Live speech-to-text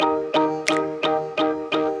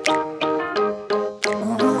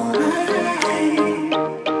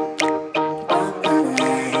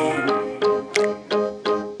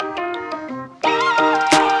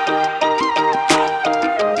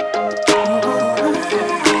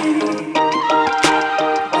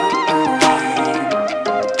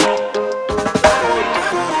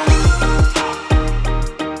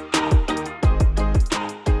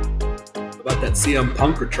CM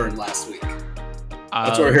Punk returned last week.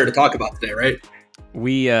 That's what we're here to talk about today, right?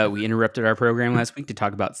 We interrupted our program last week to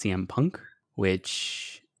talk about CM Punk,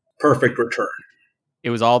 which... Perfect return. It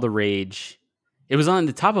was all the rage. It was on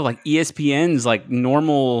the top of like ESPN's like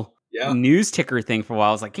normal news ticker thing for a while.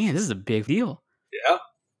 I was like, man, this is a big deal. Yeah.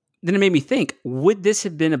 Then it made me think, would this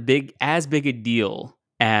have been as big a deal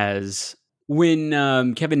as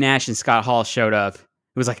when Kevin Nash and Scott Hall showed up?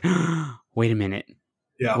 It was like, wait a minute.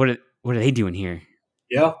 Yeah. What are they doing here?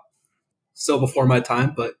 Yeah. Still before my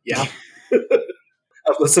time, but yeah.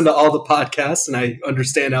 I've listened to all the podcasts and I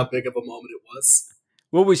understand how big of a moment it was.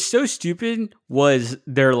 What was so stupid was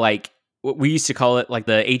they're like, what we used to call it like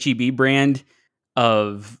the HEB brand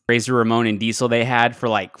of Razor Ramon and Diesel they had for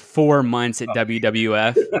like 4 months at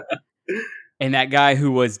WWF. And that guy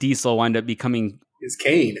who was Diesel wound up becoming... Is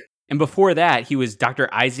Kane. And before that, he was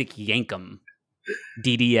Dr. Isaac Yankem,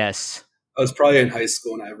 DDS. I was probably in high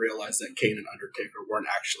school and I realized that Kane and Undertaker weren't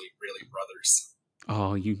actually really brothers.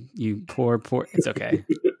 Oh, you poor... It's okay.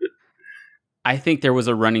 I think there was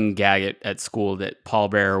a running gag at school that Paul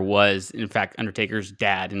Bearer was, in fact, Undertaker's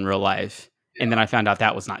dad in real life. Yeah. And then I found out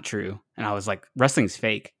that was not true. And I was like, wrestling's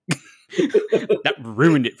fake. That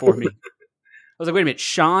ruined it for me. I was like, wait a minute.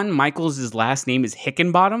 Shawn Michaels' last name is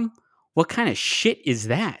Hickenbottom? What kind of shit is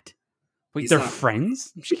that? Wait, they're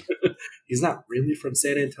friends? He's not really from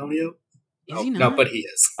San Antonio? Is he not? No, but he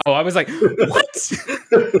is. Oh, I was like, what?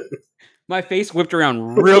 My face whipped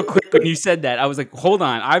around real quick when you said that. I was like, hold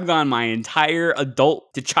on. I've gone my entire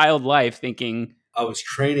adult to child life thinking... I was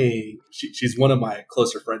training... She's one of my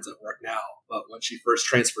closer friends at work now, but when she first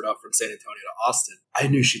transferred up from San Antonio to Austin, I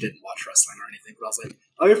knew she didn't watch wrestling or anything, but I was like,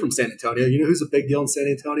 oh, you're from San Antonio. You know who's a big deal in San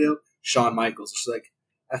Antonio? Shawn Michaels. She's like,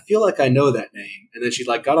 I feel like I know that name. And then she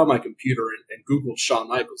like got on my computer and Googled Shawn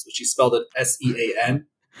Michaels, but she spelled it S-E-A-N.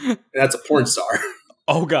 And that's a porn star.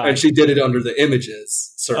 Oh, God. And she did it under the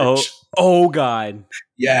images search. Oh, God.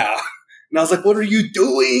 Yeah. And I was like, what are you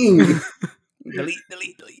doing? Delete.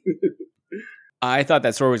 I thought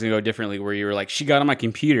that story was going to go differently, where you were like, she got on my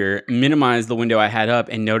computer, minimized the window I had up,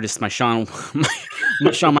 and noticed my Shawn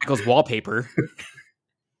Michaels wallpaper.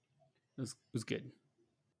 It was good.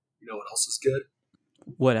 You know what else is good?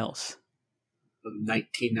 What else? The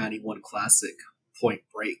 1991 classic, Point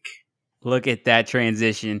Break. Look at that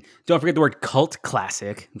transition. Don't forget the word cult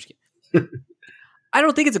classic. I'm just kidding. I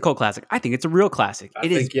don't think it's a cult classic. I think it's a real classic. I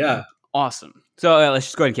think, yeah. Awesome. So let's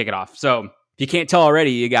just go ahead and kick it off. So if you can't tell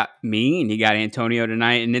already, you got me and you got Antonio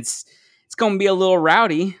tonight, and it's going to be a little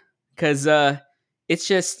rowdy because it's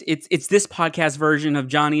this podcast version of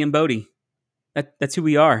Johnny and Bodie. That's who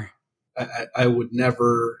we are. I would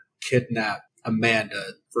never kidnap Amanda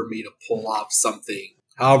for me to pull off something.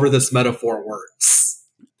 However this metaphor works.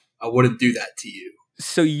 I wouldn't do that to you.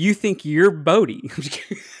 So you think you're Bodie?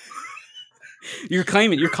 You're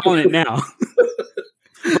calling it now.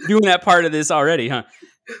 We're doing that part of this already, huh?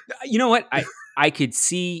 You know what? I could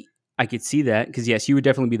see that because yes, you would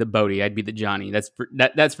definitely be the Bodie. I'd be the Johnny.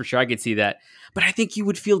 That's for sure. I could see that. But I think you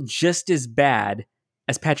would feel just as bad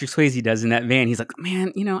as Patrick Swayze does in that van. He's like,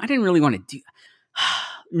 man, I didn't really want to do.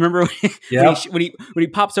 Remember when he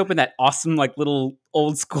pops open that awesome like little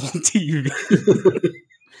old school TV?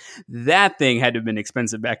 That thing had to have been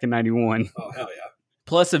expensive back in 91. Oh, hell yeah.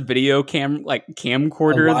 Plus a video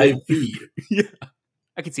camcorder. A live feed. Yeah.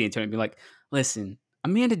 I could see Antonio be like, listen,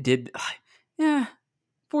 Amanda did,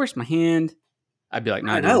 forced my hand. I'd be like,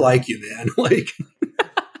 no. I like you, man. Like,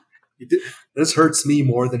 this hurts me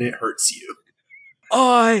more than it hurts you.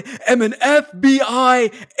 I am an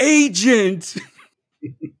FBI agent.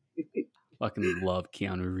 Fucking love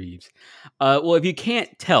Keanu Reeves. Well, if you can't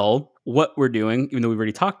tell what we're doing, even though we've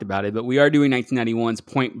already talked about it, but we are doing 1991's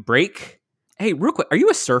Point Break. Hey, real quick, are you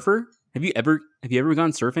a surfer? Have you ever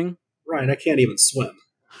gone surfing? Ryan, I can't even swim.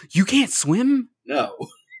 You can't swim? No.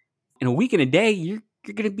 In a week and a day, you're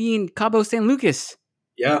going to be in Cabo San Lucas.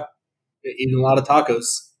 Yeah. Eating a lot of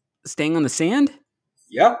tacos. Staying on the sand?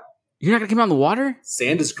 Yeah. You're not going to come out in the water?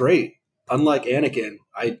 Sand is great. Unlike Anakin,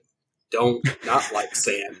 I don't not like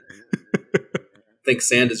sand. I think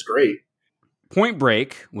sand is great. Point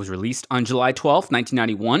Break was released on July 12th,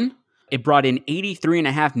 1991. It brought in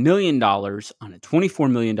 $83.5 million on a $24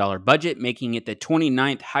 million budget, making it the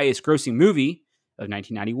 29th highest grossing movie of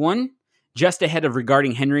 1991, just ahead of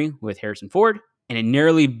Regarding Henry with Harrison Ford, and it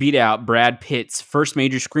narrowly beat out Brad Pitt's first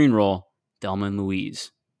major screen role, Thelma and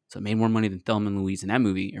Louise. So it made more money than Thelma and Louise in that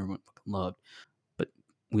movie. Everyone fucking loved. But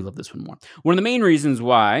we love this one more. One of the main reasons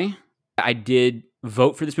why I did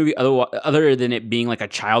vote for this movie, other than it being like a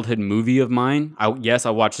childhood movie of mine, I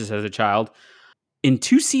watched this as a child. In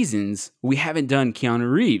 2 seasons, we haven't done Keanu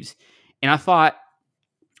Reeves. And I thought,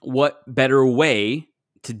 what better way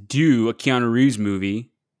to do a Keanu Reeves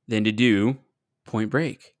movie than to do Point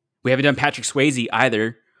Break? We haven't done Patrick Swayze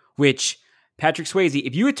either, which Patrick Swayze,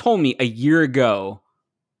 if you had told me a year ago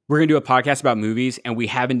we're going to do a podcast about movies and we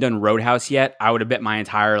haven't done Roadhouse yet, I would have bet my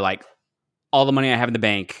entire, all the money I have in the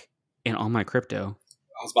bank and all my crypto.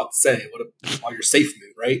 I was about to say, on your safe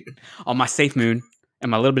moon, right? On my safe moon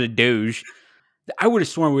and my little bit of Doge. I would have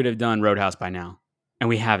sworn we would have done Roadhouse by now, and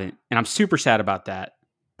we haven't. And I'm super sad about that.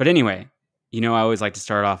 But anyway, I always like to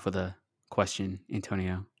start off with a question,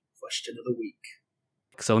 Antonio. Question of the week.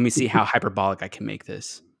 So let me see how hyperbolic I can make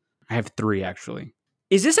this. I have 3, actually.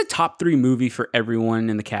 Is this a top 3 movie for everyone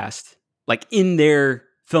in the cast? Like, in their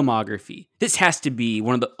filmography? This has to be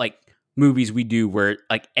one of the, movies we do where,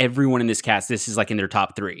 everyone in this cast, this is, in their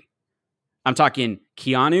top 3. I'm talking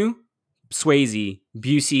Keanu, Swayze,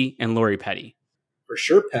 Busey, and Lori Petty. For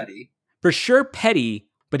sure Petty. For sure Petty,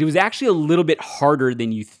 but it was actually a little bit harder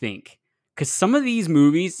than you think. Because some of these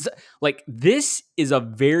movies, this is a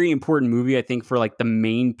very important movie, I think, for, the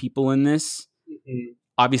main people in this. Mm-hmm.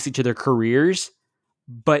 Obviously, to their careers.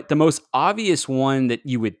 But the most obvious one that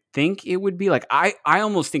you would think it would be, I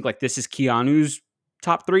almost think, this is Keanu's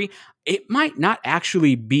top 3. It might not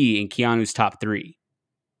actually be in Keanu's top 3.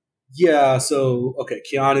 Yeah, so, okay,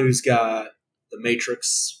 Keanu's got the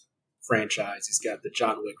Matrix franchise. He's got the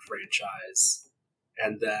John Wick franchise.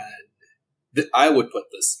 And then I would put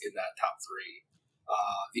this in that top 3.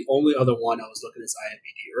 The only other one I was looking at his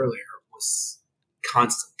IMDb earlier was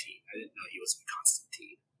Constantine. I didn't know he was in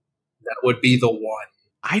Constantine. That would be the one.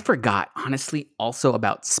 I forgot, honestly, also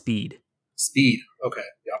about Speed. Speed. Okay,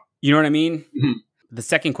 yeah. You know what I mean? Mm-hmm. The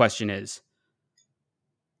second question is,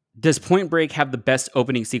 does Point Break have the best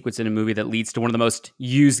opening sequence in a movie that leads to one of the most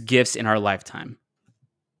used GIFs in our lifetime?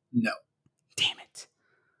 No. Damn it.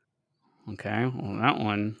 Okay, well, that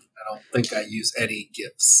one. I don't think I use any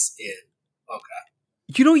GIFs in.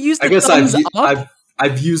 Okay. You don't use the thumbs up?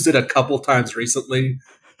 I've used it a couple times recently,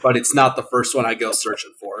 but it's not the first one I go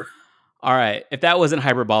searching for. All right. If that wasn't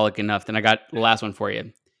hyperbolic enough, then I got the last one for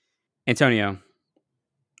you. Antonio,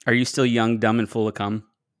 are you still young, dumb, and full of cum?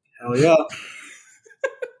 Hell yeah.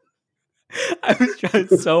 I was trying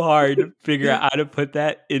so hard to figure out how to put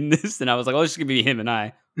that in this, and I was like, oh, it's just going to be him and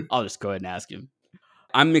I. I'll just go ahead and ask him.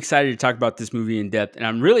 I'm excited to talk about this movie in depth, and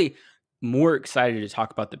I'm really more excited to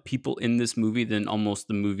talk about the people in this movie than almost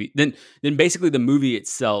the movie, than basically the movie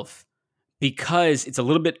itself, because it's a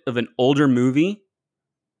little bit of an older movie,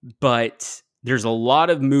 but there's a lot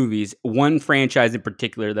of movies, one franchise in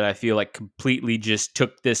particular that I feel like completely just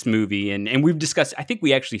took this movie, and we've discussed, I think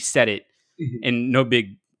we actually said it, and no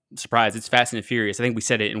big surprise, it's Fast and Furious. I think we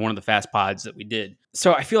said it in one of the Fast Pods that we did.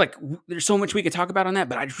 So I feel like there's so much we could talk about on that,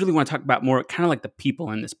 but I just really want to talk about more kind of like the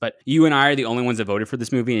people in this. But you and I are the only ones that voted for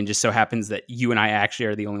this movie, and it just so happens that you and I actually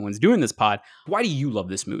are the only ones doing this pod. Why do you love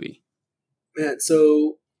this movie? Man,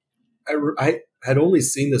 so I had only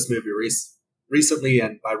seen this movie recently,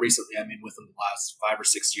 and by recently I mean within the last 5 or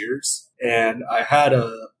 6 years. And I had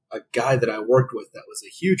a guy that I worked with that was a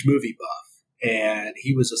huge movie buff, and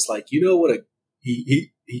he was just like, you know what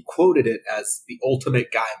he quoted it as the ultimate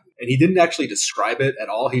guy movie. And he didn't actually describe it at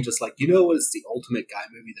all. He just like, you know what is the ultimate guy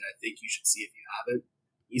movie that I think you should see if you haven't?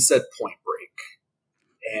 He said Point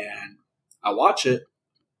Break. And I watch it,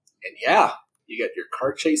 and yeah, you get your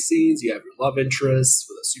car chase scenes, you have your love interest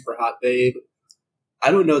with a super hot babe. I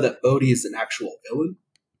don't know that Bodhi is an actual villain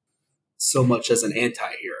so much as an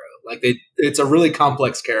anti-hero. Like, it's a really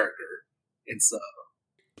complex character.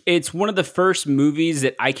 It's one of the first movies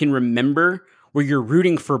that I can remember where you're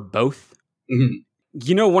rooting for both. Mm-hmm.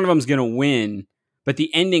 You know one of them's going to win, but the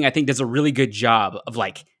ending, I think, does a really good job of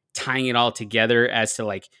like tying it all together as to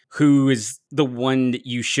like who is the one that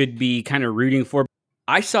you should be kind of rooting for.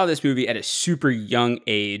 I saw this movie at a super young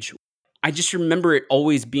age. I just remember it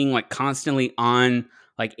always being like constantly on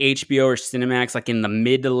like HBO or Cinemax, like in the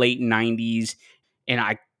mid to late 90s. And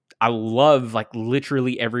I love like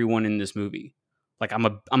literally everyone in this movie. Like I'm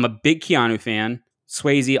a big Keanu fan.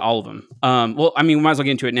 Swayze, all of them. Well, I mean, we might as well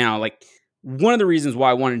get into it now. Like, one of the reasons why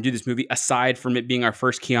I wanted to do this movie, aside from it being our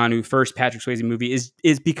first Patrick Swayze movie,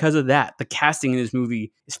 is because of that. The casting in this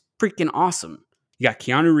movie is freaking awesome. You got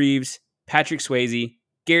Keanu Reeves, Patrick Swayze,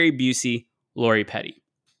 Gary Busey, Lori Petty.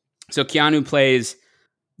 So Keanu plays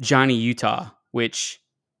Johnny Utah, which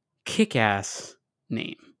kick-ass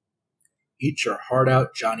name. Eat your heart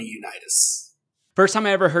out, Johnny Unitas. First time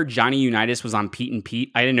I ever heard Johnny Unitas was on Pete and Pete.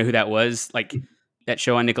 I didn't know who that was. Like, that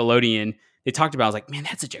show on Nickelodeon, they talked about, I was like, man,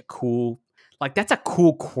 that's such a cool, like, that's a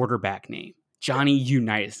cool quarterback name. Johnny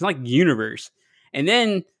Unitas. It's like universe. And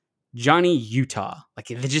then Johnny Utah.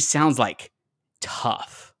 Like, it just sounds like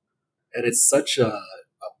tough. And it's such a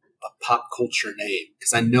a pop culture name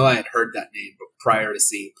because I know I had heard that name prior to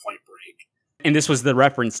seeing Point Break. And this was the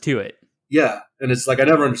reference to it. Yeah, and it's like I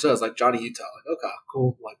never understood. It's like Johnny Utah. Like, okay,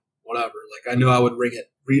 cool, like whatever. Like I know I would read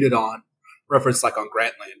it on reference like on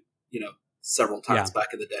Grantland, several times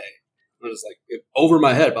back in the day. It was like over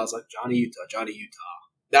my head, but I was like Johnny Utah, Johnny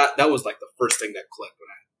Utah. That was like the first thing that clicked when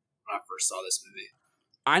I first saw this movie.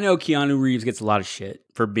 I know Keanu Reeves gets a lot of shit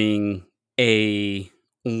for being a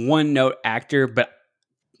one-note actor, but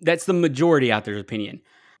that's the majority out there's opinion.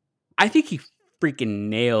 I think he freaking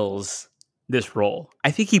nails this role.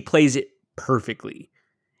 I think he plays it perfectly.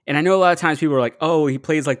 And I know a lot of times people are like, oh, he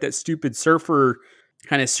plays like that stupid surfer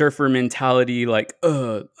mentality, like,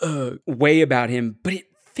 way about him. But it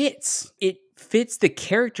fits. It fits the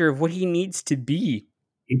character of what he needs to be.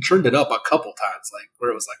 He turned it up a couple times, like where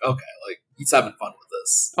it was like, okay, like he's having fun with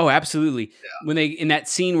this. Oh, absolutely. Yeah. When they in that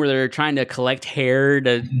scene where they're trying to collect hair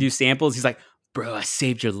to do samples, he's like, bro, I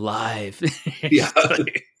saved your life. Yeah.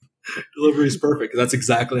 Delivery is perfect. That's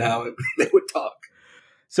exactly how they would talk.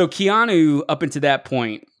 So Keanu, up until that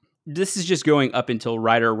point, this is just going up until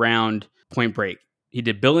right around Point Break. He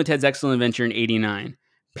did Bill and Ted's Excellent Adventure in 89,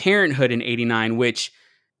 Parenthood in 89, which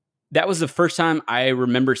that was the first time I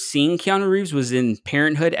remember seeing Keanu Reeves was in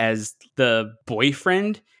Parenthood as the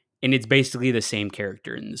boyfriend. And it's basically the same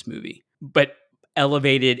character in this movie, but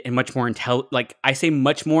elevated and much more like I say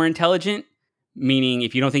much more intelligent, meaning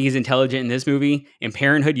if you don't think he's intelligent in this movie, in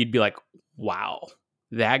Parenthood, you'd be like, wow,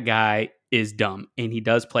 that guy is dumb. And he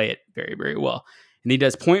does play it very, very well. And he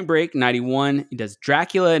does Point Break 91. He does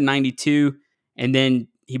Dracula 92. And then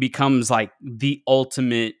he becomes like the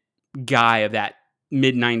ultimate guy of that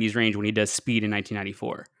mid 90s range when he does Speed in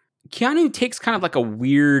 1994. Keanu takes kind of like a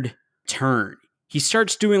weird turn. He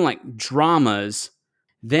starts doing like dramas.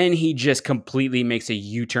 Then he just completely makes a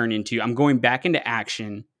U-turn into, I'm going back into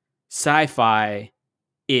action, sci-fi-ish,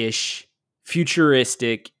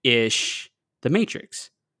 futuristic-ish, The Matrix.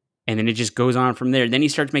 And then it just goes on from there. Then he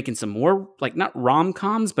starts making some more, like not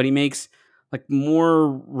rom-coms, but he makes like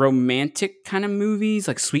more romantic kind of movies,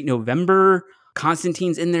 like Sweet November.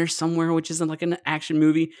 Constantine's in there somewhere, which is like an action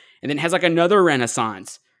movie. And then has like another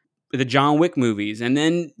renaissance with the John Wick movies. And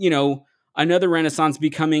then, another renaissance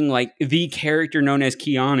becoming like the character known as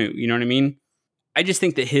Keanu. You know what I mean? I just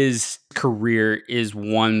think that his career is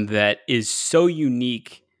one that is so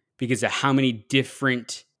unique because of how many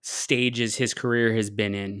different stages his career has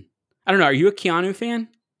been in. I don't know. Are you a Keanu fan?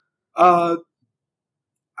 I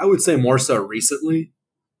would say more so recently.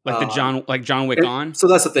 Like John Wick on? So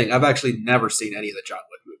that's the thing. I've actually never seen any of the John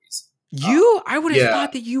Wick movies. I would have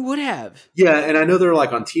thought that you would have. Yeah, and I know they're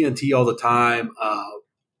like on TNT all the time.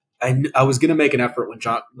 I was going to make an effort when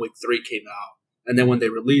John Wick 3 came out. And then when they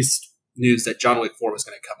released news that John Wick 4 was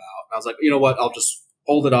going to come out, I was like, you know what? I'll just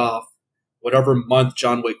hold it off. Whatever month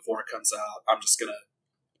John Wick 4 comes out, I'm just going to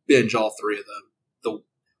binge all three of them the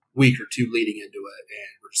week or two leading into it.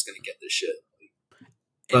 And we're just going to get this shit.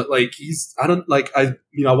 But like I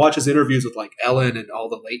watch his interviews with like Ellen and all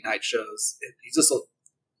the late night shows. And he's just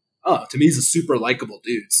to me, he's a super likable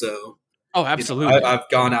dude. So, absolutely. I've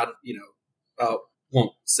gone out,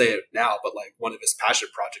 won't say it now, but like one of his passion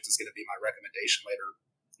projects is going to be my recommendation later,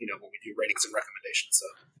 when we do ratings and recommendations. So,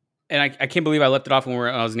 and I can't believe I left it off when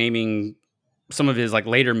I was naming some of his like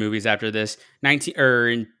later movies after this.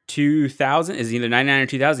 In 2000 is either 99 or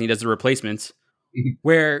 2000. He does The Replacements,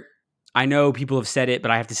 where I know people have said it,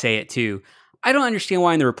 but I have to say it too. I don't understand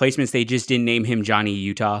why in The Replacements they just didn't name him Johnny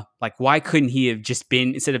Utah. Like, why couldn't he have just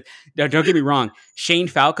been instead of? Don't get me wrong, Shane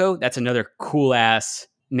Falco. That's another cool ass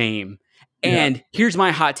name. And here's my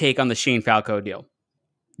hot take on the Shane Falco deal.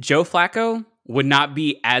 Joe Flacco would not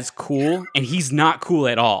be as cool, and he's not cool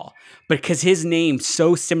at all. But because his name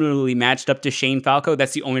so similarly matched up to Shane Falco,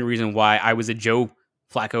 that's the only reason why I was a Joe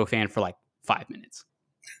Flacco fan for like 5 minutes.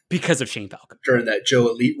 Because of Shane Falco. During that Joe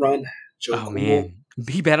Elite run. Man.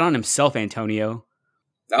 He bet on himself, Antonio.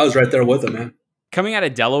 I was right there with him, man. Coming out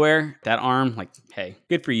of Delaware, that arm, like, hey,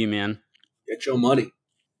 good for you, man. Get your money.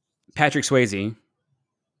 Patrick Swayze,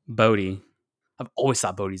 Bodie. I've always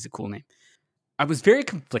thought Bodie's a cool name. I was very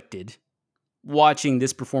conflicted watching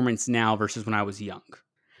this performance now versus when I was young.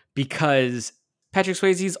 Because Patrick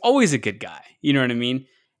Swayze is always a good guy. You know what I mean?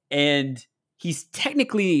 And he's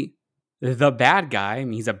technically the bad guy. I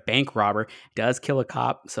mean, he's a bank robber, does kill a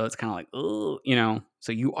cop. So it's kind of like, oh,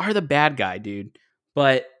 so you are the bad guy, dude.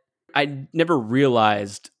 But I never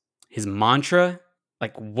realized his mantra,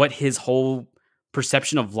 like what his whole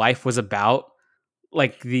perception of life was about.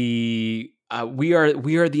 Like we are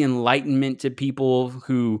the enlightenment to people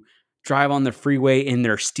who drive on the freeway in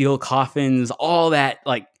their steel coffins, all that,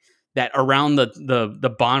 like that around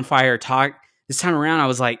the bonfire talk this time around, I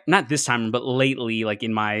was like, not this time, but lately, like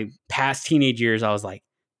in my past teenage years, I was like,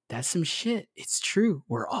 that's some shit. It's true.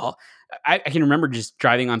 We're all, I can remember just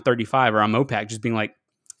driving on 35 or on Mopac, just being like,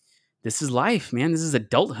 this is life, man. This is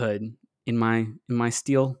adulthood in my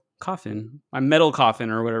steel coffin, my metal coffin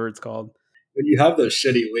or whatever it's called. When you have those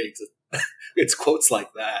shitty weeks, it's quotes like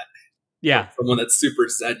that. Yeah. Someone that's super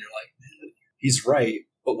zen, you're like, man, he's right.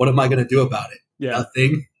 But what am I going to do about it? Yeah.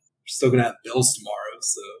 Nothing. We're still going to have bills tomorrow.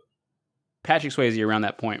 So Patrick Swayze around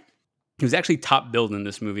that point, he was actually top billed in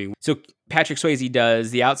this movie. So Patrick Swayze does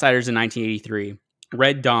The Outsiders in 1983,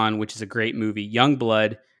 Red Dawn, which is a great movie, Young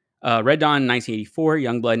Blood, Red Dawn in 1984,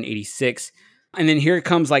 Young Blood in 86. And then here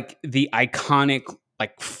comes like the iconic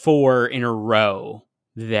like 4 in a row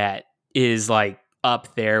that is like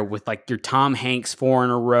up there with like your Tom Hanks 4 in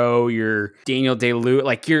a row, your Daniel Day-Lewis,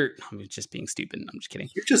 like I'm just being stupid. I'm just kidding.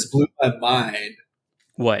 You just blew my mind.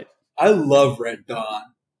 What? I love Red Dawn.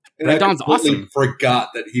 And Red Dawn's awesome. Forgot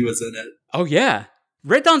that he was in it. Oh yeah.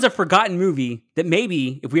 Red Dawn's a forgotten movie that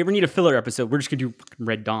maybe if we ever need a filler episode, we're just going to do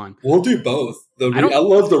Red Dawn. We'll do both. I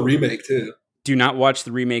love the remake too. Do not watch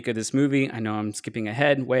the remake of this movie. I know I'm skipping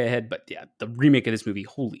way ahead, but yeah, the remake of this movie,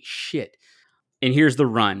 holy shit. And here's the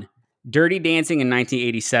run. Dirty Dancing in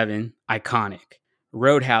 1987, iconic.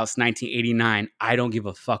 Roadhouse 1989, I don't give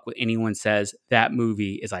a fuck what anyone says. That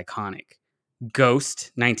movie is iconic.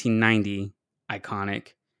 Ghost 1990,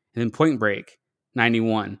 iconic. And then Point Break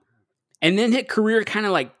 91. And then his career kind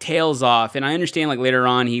of like tails off. And I understand like later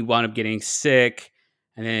on he wound up getting sick.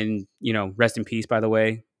 And then, rest in peace, by the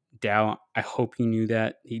way. Dow, I hope you knew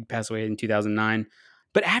that. He passed away in 2009.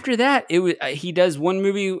 But after that, he does one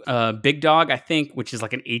movie, Big Dog, I think, which is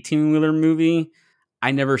like an 18-wheeler movie.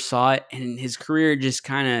 I never saw it. And his career just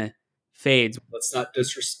kind of fades. Let's not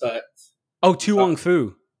disrespect. Oh, Tu Wong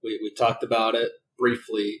Fu. We talked about it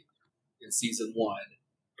briefly in season 1.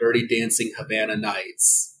 Dirty Dancing Havana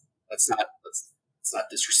Nights. Let's not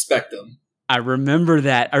disrespect them. I remember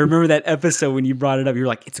that. I remember that episode when you brought it up. You were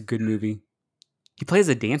like, it's a good movie. He plays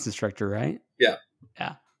a dance instructor, right? Yeah.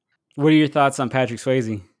 Yeah. What are your thoughts on Patrick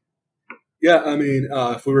Swayze? Yeah, I mean,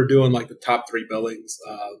 if we were doing like the top 3 billings,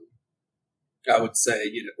 I would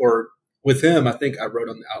say, or with him, I think I wrote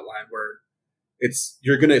on the outline where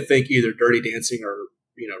you're going to think either Dirty Dancing or,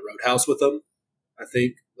 Roadhouse with him. I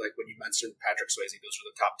think, like when you mentioned Patrick Swayze, those are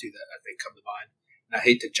the top 2 that I think come to mind. And I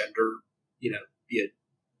hate to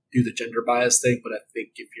do the gender bias thing, but I think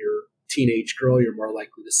if you're a teenage girl, you're more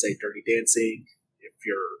likely to say Dirty Dancing. If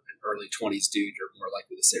you're an early 20s dude, you're more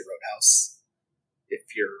likely to say Roadhouse.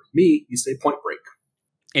 If you're me, you say Point Break.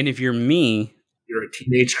 And if you're me, you're a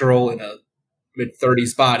teenage girl in a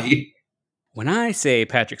mid-30s body. When I say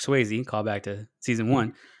Patrick Swayze, call back to season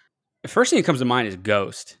 1, the first thing that comes to mind is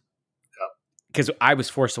Ghost. Because I was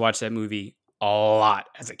forced to watch that movie a lot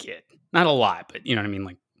as a kid. Not a lot, but you know what I mean?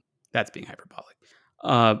 Like, that's being hyperbolic.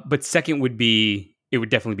 But second would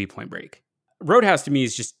definitely be Point Break. Roadhouse to me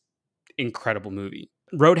is just incredible movie.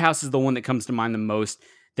 Roadhouse is the one that comes to mind the most,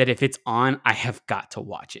 that if it's on, I have got to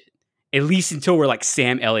watch it. At least until where like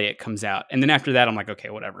Sam Elliott comes out. And then after that, I'm like, okay,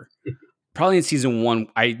 whatever. Probably in season 1,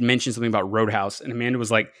 I mentioned something about Roadhouse, and Amanda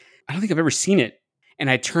was like, I don't think I've ever seen it. And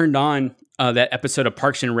I turned on that episode of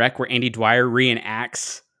Parks and Rec where Andy Dwyer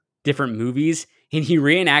reenacts different movies, and he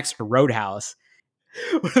reenacts Roadhouse.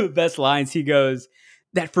 One of the best lines, he goes,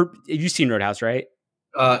 have you seen Roadhouse, right?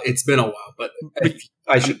 It's been a while, but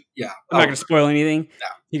I should, yeah. I'm not going to spoil anything. No.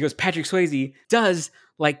 He goes, Patrick Swayze does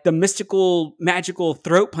like the mystical, magical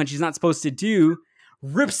throat punch he's not supposed to do,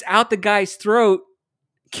 rips out the guy's throat,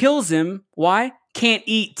 kills him. Why? Can't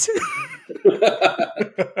eat.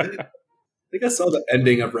 I think I saw the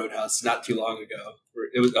ending of Roadhouse not too long ago.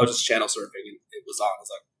 I was just channel surfing and it was on. I was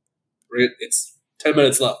like, it's 10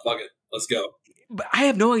 minutes left. Fuck it. Let's go. But I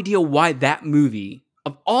have no idea why that movie,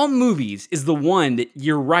 of all movies, is the one that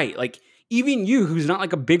you're right. Like, even you, who's not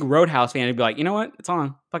like a big Roadhouse fan, would be like, you know what? It's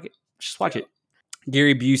on. Fuck it. Just watch it.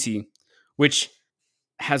 Gary Busey, which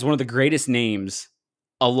has one of the greatest names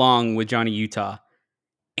along with Johnny Utah.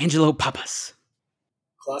 Angelo Papas.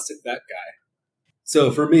 Classic that guy.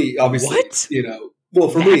 So for me, obviously, what?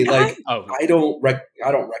 For that me, guy? like, I don't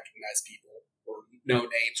recognize people or know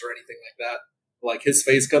names or anything like that. Like his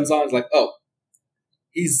face comes on, it's like, oh,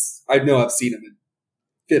 I know I've seen him in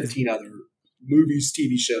 15 other movies,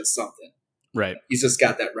 TV shows, something. Right. He's just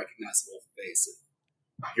got that recognizable face.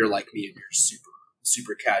 If you're like me and you're super,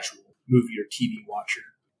 super casual movie or TV watcher.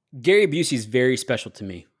 Gary Busey is very special to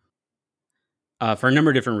me for a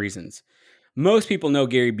number of different reasons. Most people know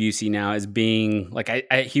Gary Busey now as being like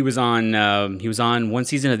he was on one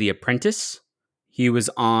season of The Apprentice. He was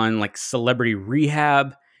on like Celebrity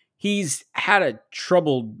Rehab. He's had a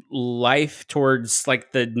troubled life towards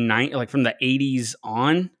like from the 80s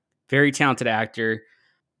on. Very talented actor.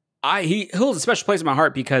 He holds a special place in my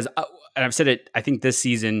heart because, and I've said it, I think this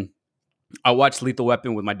season, I watched Lethal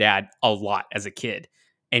Weapon with my dad a lot as a kid,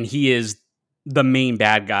 and he is the main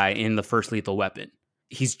bad guy in the first Lethal Weapon.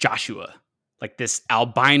 He's Joshua, like this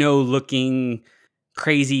albino-looking,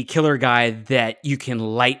 crazy killer guy that you can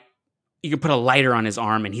put a lighter on his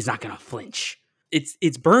arm and he's not going to flinch.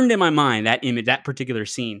 It's burned in my mind, that image, that particular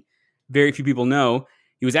scene. Very few people know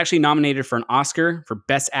he was actually nominated for an Oscar for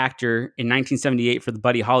Best Actor in 1978 for the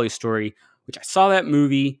Buddy Holly story, which I saw that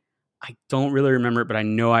movie. I don't really remember it, but I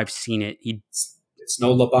know I've seen it. It's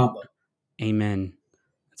no La Bamba. Amen.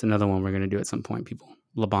 That's another one we're going to do at some point, people.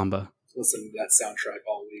 La Bamba. Listen to that soundtrack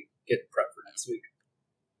all week. Get prepped for next week.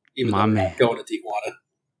 Even My though we're man. not going to Tijuana.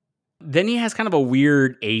 Then he has kind of a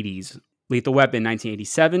weird 80s. Lethal Weapon,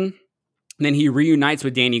 1987. And then he reunites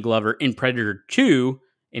with Danny Glover in Predator 2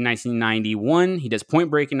 in 1991. He does Point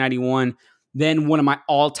Break in 91. Then one of my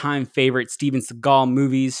all-time favorite Steven Seagal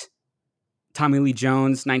movies, Tommy Lee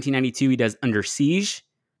Jones, 1992. He does Under Siege.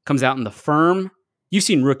 Comes out in The Firm. You've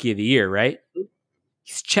seen Rookie of the Year, right?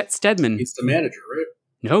 He's Chet Steadman. He's the manager, right?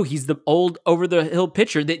 No, he's the old over-the-hill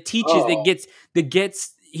pitcher that teaches, that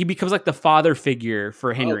gets, he becomes like the father figure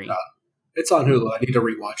for Henry. Oh, it's on Hulu. I need to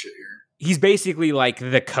rewatch it here. He's basically like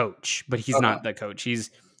the coach, but he's not the coach.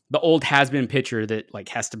 He's the old has-been pitcher that like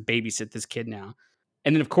has to babysit this kid now.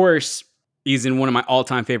 And then, of course, he's in one of my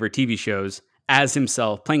all-time favorite TV shows as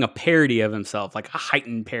himself, playing a parody of himself, like a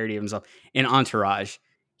heightened parody of himself in Entourage.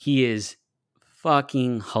 He is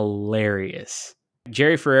fucking hilarious.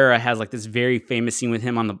 Jerry Ferrera has like this very famous scene with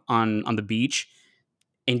him on the beach,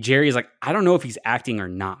 and Jerry is like, I don't know if he's acting or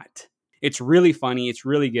not. It's really funny. It's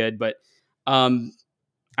really good, but I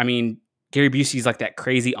mean, Gary Busey's like that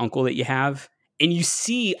crazy uncle that you have, and you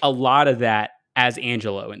see a lot of that as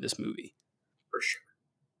Angelo in this movie. For sure.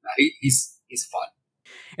 Nah, he's fun.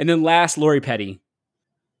 And then last, Lori Petty.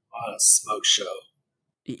 What a smoke show.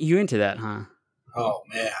 You into that, huh? Oh,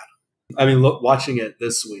 man. I mean, watching it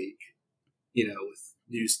this week, with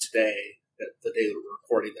news today, that the day that we're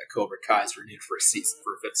recording, that Cobra Kai is renewed for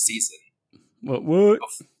a fifth season. What?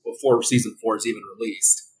 Before season 4 is even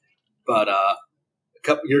released. But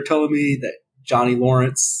you're telling me that Johnny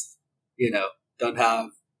Lawrence, doesn't have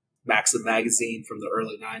Maxim magazine from the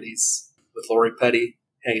early 90s with Lori Petty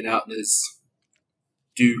hanging out in his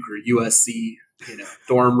Duke or USC,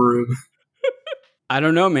 dorm room? I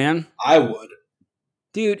don't know, man. I would.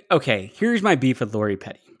 Dude, okay, here's my beef with Lori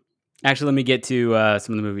Petty. Actually, let me get to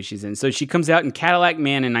some of the movies she's in. So she comes out in Cadillac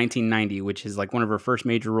Man in 1990, which is like one of her first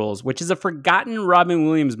major roles, which is a forgotten Robin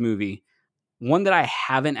Williams movie. One that I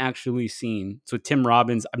haven't actually seen. So Tim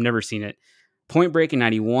Robbins, I've never seen it. Point Break in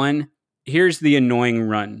 91. Here's the annoying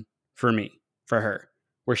run for her,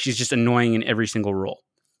 where she's just annoying in every single role.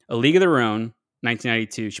 A League of Their Own,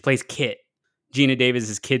 1992. She plays Kit. Gina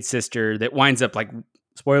Davis' kid sister that winds up, like,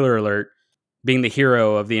 spoiler alert, being the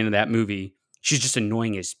hero of the end of that movie. She's just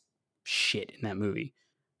annoying as shit in that movie.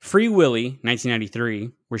 Free Willy,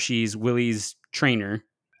 1993, where she's Willie's trainer.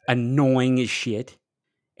 Annoying as shit.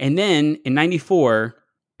 And then in 94,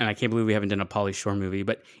 and I can't believe we haven't done a Pauly Shore movie,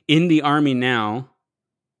 but In the Army Now,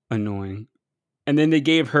 annoying. And then they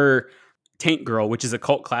gave her Tank Girl, which is a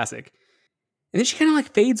cult classic. And then she kind of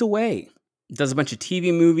like fades away. Does a bunch of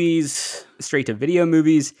TV movies, straight to video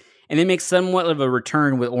movies, and then makes somewhat of a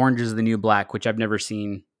return with Orange is the New Black, which I've never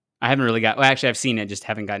seen. I haven't really actually I've seen it, just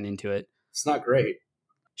haven't gotten into it. It's not great.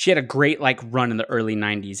 She had a great like run in the early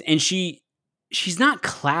 90s, and she's not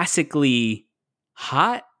classically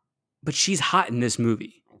hot, but she's hot in this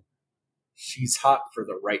movie. She's hot for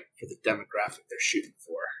the demographic they're shooting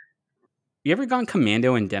for. You ever gone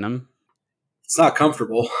commando in denim? It's not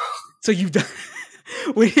comfortable. So you've done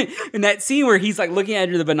in that scene where he's like looking at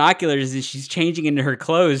her the binoculars and she's changing into her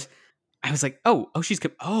clothes. I was like, she's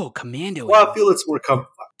commando. Well, I feel it's more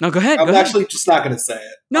comfortable. No, go ahead. I'm actually just not going to say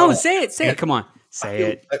it. No, say it. Come on, say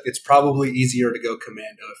it. It's probably easier to go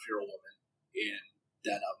commando if you're a woman in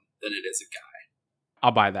denim than it is a guy.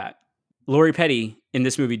 I'll buy that. Lori Petty in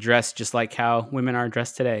this movie dressed just like how women are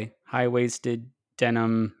dressed today. High-waisted,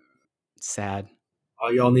 denim, sad.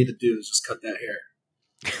 All y'all need to do is just cut that hair.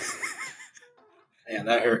 Man,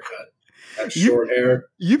 that haircut. That short hair.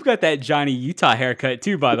 You've got that Johnny Utah haircut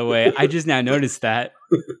too, by the way. I just now noticed that.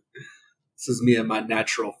 This is me in my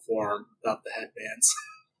natural form without the headbands.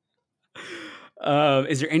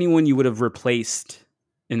 Is there anyone you would have replaced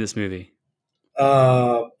in this movie?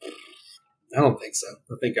 I don't think so.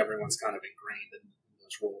 I think everyone's kind of ingrained in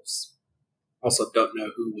those roles. Also, don't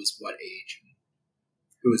know who was what age and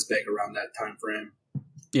who was big around that time frame.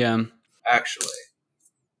 Yeah. Actually,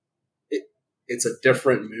 it's a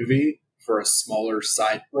different movie for a smaller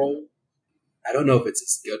side role. I don't know if it's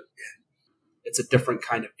as good. It's a different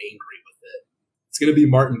kind of angry with it. It's going to be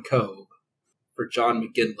Martin Cove for John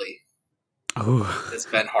McGinley Oh. as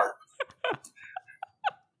Ben Harp.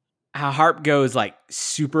 How Harp goes like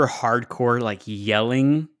super hardcore, like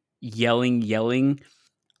yelling.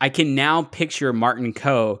 I can now picture Martin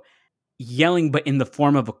Coe yelling, but in the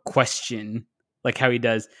form of a question, like how he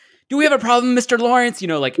does. Do we have a problem, Mr. Lawrence?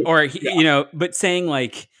 Yeah. But saying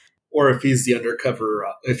like, Or if he's the undercover,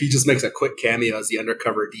 if he just makes a quick cameo as the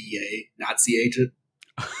undercover DEA Nazi agent.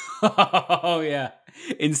 oh yeah,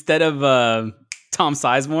 instead of Tom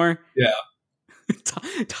Sizemore. Yeah.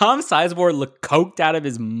 Tom Sizemore looked coked out of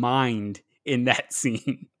his mind in that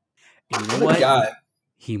scene. And you know What a what? guy.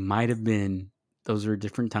 He might have been. Those were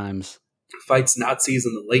different times. Fights Nazis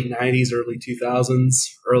in the late 90s, early 2000s,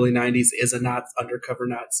 early 90s, is a undercover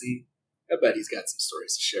Nazi. I bet he's got some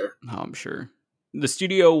stories to share. Oh, I'm sure. The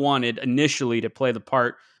studio wanted initially to play the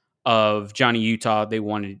part of Johnny Utah. They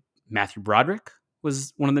wanted Matthew Broderick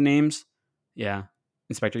was one of the names. Yeah.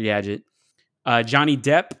 Inspector Gadget. Johnny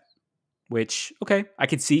Depp, which, okay, I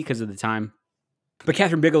could see because of the time. But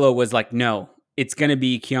Catherine Bigelow was like, no, it's going to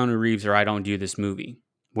be Keanu Reeves or I don't do this movie,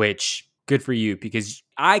 which good for you because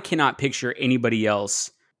I cannot picture anybody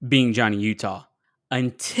else being Johnny Utah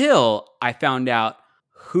until I found out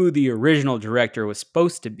who the original director was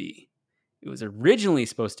supposed to be. It was originally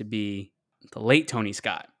supposed to be the late Tony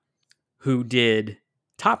Scott, who did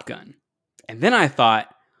Top Gun. And then I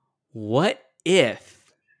thought, what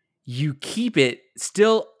if you keep it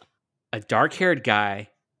still a dark haired guy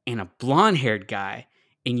and a blonde haired guy,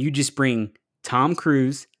 and you just bring Tom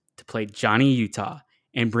Cruise to play Johnny Utah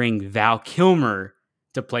and bring Val Kilmer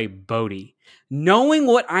to play Bodhi? Knowing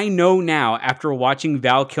what I know now after watching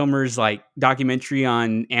Val Kilmer's like documentary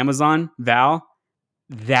on Amazon, Val,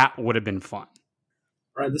 that would have been fun.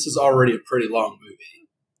 Right, this is already a pretty long movie.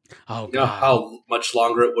 Oh, You know God. how much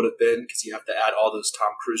longer it would have been because you have to add all those Tom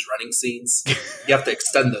Cruise running scenes? You have to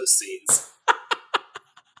extend those scenes.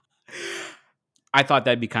 I thought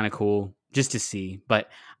that'd be kind of cool just to see, but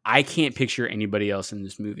I can't picture anybody else in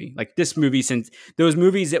this movie. Like this movie, since those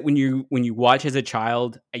movies that when you watch as a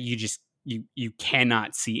child, you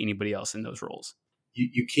cannot see anybody else in those roles.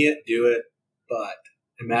 You can't do it, but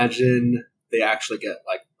imagine they actually get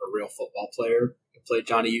like a real football player to play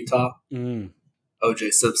Johnny Utah.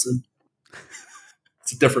 O.J. Simpson.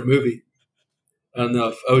 It's a different movie. I don't know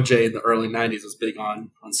if O.J. in the early 90s was big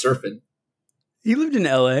on surfing. He lived in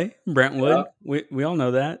L.A., Brentwood. Yeah. We all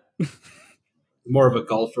know that. More of a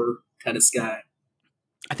golfer, tennis guy.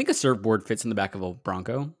 I think a surfboard fits in the back of a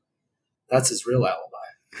Bronco. That's his real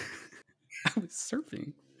alibi. I was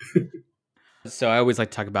surfing. So I always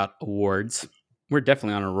like to talk about awards. We're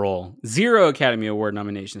definitely on a roll. 0 Academy Award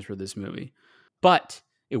nominations for this movie. But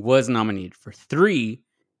it was nominated for 3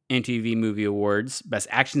 MTV Movie Awards. Best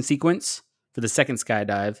Action Sequence for the second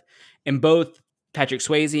skydive. And both Patrick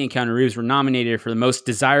Swayze and Keanu Reeves were nominated for the Most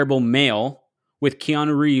Desirable Male, with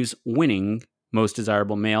Keanu Reeves winning Most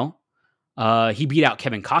Desirable Male. He beat out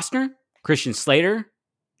Kevin Costner, Christian Slater,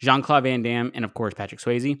 Jean-Claude Van Damme, and of course Patrick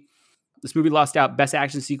Swayze. This movie lost out Best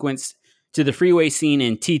Action Sequence to the freeway scene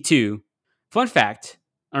in T2. Fun fact,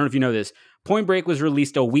 I don't know if you know this, Point Break was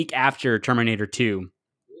released a week after Terminator 2,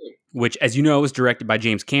 which, as you know, was directed by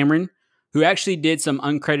James Cameron, who actually did some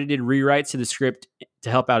uncredited rewrites to the script to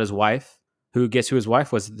help out his wife, who, guess who his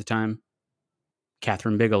wife was at the time?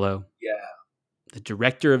 Catherine Bigelow. Yeah. The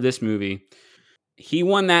director of this movie. He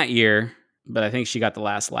won that year, but I think she got the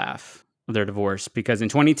last laugh of their divorce because in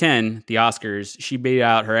 2010, the Oscars, she beat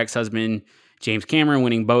out her ex-husband, James Cameron,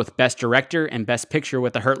 winning both Best Director and Best Picture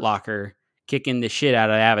with The Hurt Locker, kicking the shit out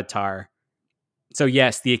of Avatar. So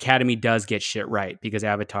yes, the Academy does get shit right because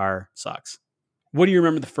Avatar sucks. What do you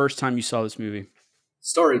remember the first time you saw this movie?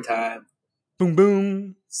 Story time. Boom,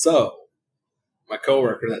 boom. So, my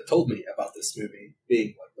coworker that told me about this movie being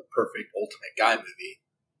like the perfect ultimate guy movie,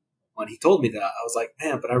 when he told me that, I was like,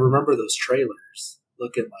 man, but I remember those trailers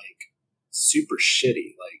looking like super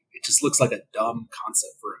shitty. Like, it just looks like a dumb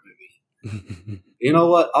concept for a movie. You know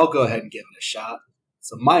what? I'll go ahead and give it a shot.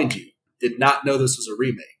 So, mind you, did not know this was a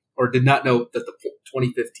remake, or did not know that the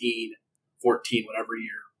 2015, 14, whatever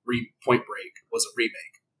year, Point Break was a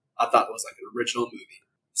remake. I thought it was like an original movie.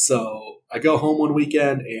 So, I go home one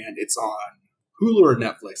weekend, and it's on Hulu or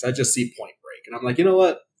Netflix. I just see Point Break, and I'm like, you know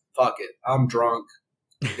what? Fuck it. I'm drunk.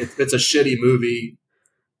 It's a shitty movie.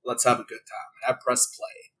 Let's have a good time. And I press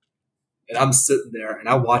play. And I'm sitting there and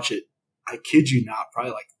I watch it. I kid you not,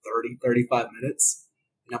 probably like 30, 35 minutes.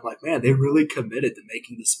 And I'm like, man, they really committed to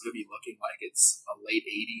making this movie looking like it's a late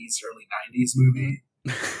 80s, early 90s movie.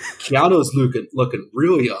 Keanu's looking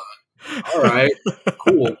real young. All right,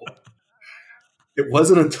 cool. It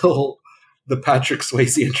wasn't until the Patrick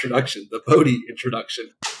Swayze introduction, the Bodhi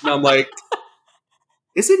introduction. And I'm like,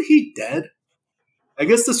 isn't he dead? I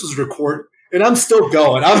guess this was recorded. And I'm still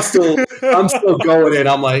going. I'm still going in.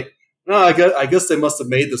 I'm like, no, I guess they must have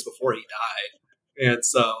made this before he died. And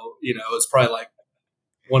so, it's probably like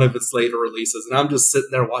one of its later releases. And I'm just sitting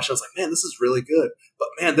there watching. I was like, man, this is really good. But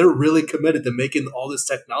man, they're really committed to making all this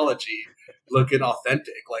technology looking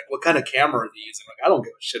authentic. Like, what kind of camera are they using? Like, I don't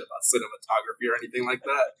give a shit about cinematography or anything like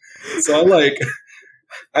that. So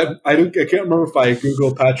I can't remember if I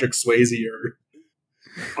Google Patrick Swayze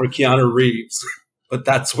or Keanu Reeves, but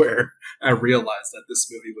that's where I realized that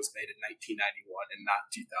this movie was made in 1991 and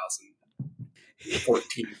not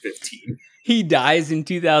 2014, 15. He dies in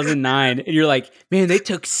 2009, and you're like, man, they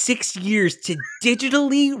took 6 years to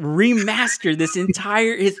digitally remaster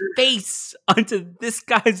his face onto this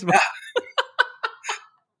guy's mouth.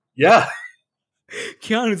 Yeah.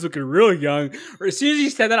 Keanu's looking real young. Or as soon as you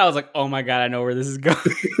said that, I was like, oh my God, I know where this is going.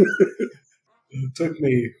 It took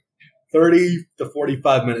me 30 to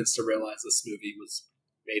 45 minutes to realize this movie was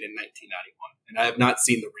made in 1991. And I have not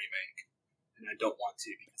seen the remake. And I don't want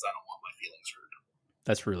to because I don't want my feelings hurt.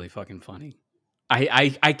 That's really fucking funny.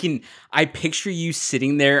 I picture you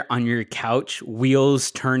sitting there on your couch,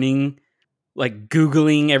 wheels turning, like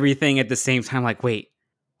Googling everything at the same time. Like, wait,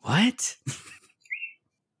 what?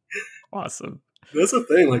 Awesome. That's the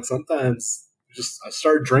thing. Like sometimes I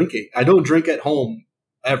start drinking. I don't drink at home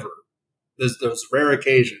ever. There's those rare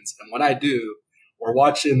occasions. And when I do, we're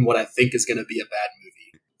watching what I think is going to be a bad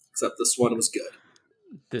movie. Except this one was good.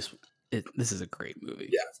 This is a great movie.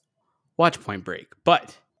 Yeah. Watch Point Break.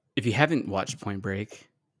 But if you haven't watched Point Break,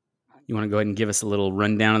 you want to go ahead and give us a little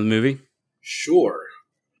rundown of the movie? Sure.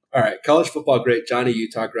 All right. College football great Johnny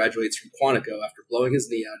Utah graduates from Quantico after blowing his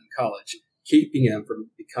knee out in college, keeping him from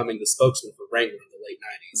becoming the spokesman for Wrangler in the late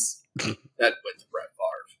 90s. That went to Brett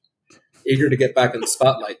Favre. Eager to get back in the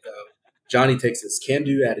spotlight, though, Johnny takes his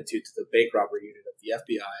can-do attitude to the bank robbery unit of the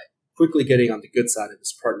FBI, quickly getting on the good side of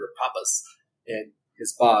his partner Pappas and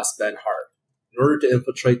his boss, Ben Hart. In order to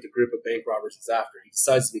infiltrate the group of bank robbers he's after, he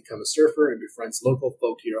decides to become a surfer and befriends local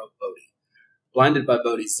folk hero Bodhi. Blinded by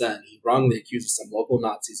Bodhi's zen, he wrongly accuses some local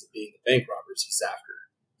Nazis of being the bank robbers he's after.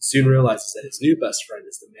 He soon realizes that his new best friend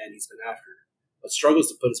is the man he's been after, but struggles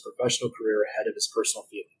to put his professional career ahead of his personal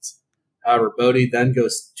feelings. However, Bodhi then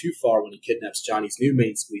goes too far when he kidnaps Johnny's new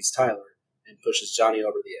main squeeze, Tyler, and pushes Johnny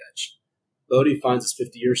over the edge. Bodhi finds his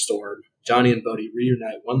 50-year storm. Johnny and Bodhi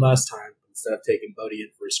reunite one last time. Instead of taking Bodhi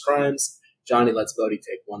in for his crimes, Johnny lets Bodhi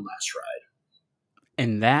take one last ride.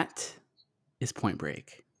 And that is Point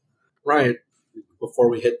Break. Ryan, before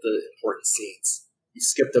we hit the important scenes, you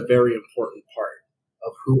skipped a very important part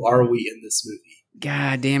of who are we in this movie.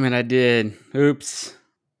 God damn it, I did. Oops.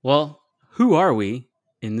 Well, who are we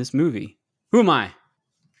in this movie? Who am I?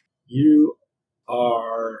 You're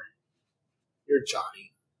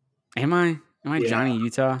Johnny. Am I? Am I Johnny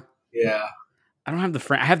Utah? Yeah. I don't have the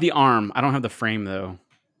frame. I have the arm. I don't have the frame, though.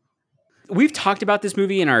 We've talked about this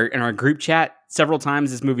movie in our group chat several times.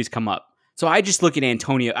 This movie's come up. So I just look at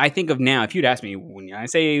Antonio. I think of now, if you'd ask me, when I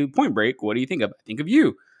say Point Break, what do you think of? I think of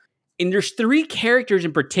you. And there's 3 characters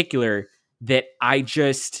in particular that I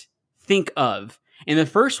just think of. And the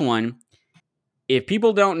first one, if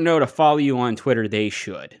people don't know to follow you on Twitter, they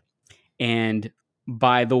should. And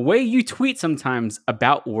by the way you tweet sometimes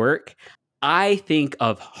about work, I think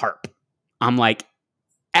of Harp. I'm like,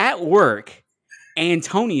 at work,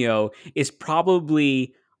 Antonio is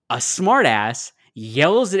probably a smartass,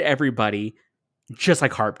 yells at everybody, just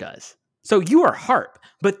like Harp does. So you are Harp.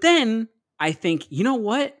 But then I think, you know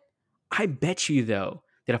what? I bet you, though,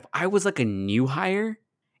 that if I was like a new hire,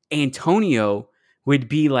 Antonio would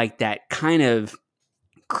be like that kind of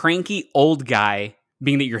cranky old guy,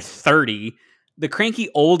 being that you're 30, the cranky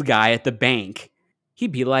old guy at the bank.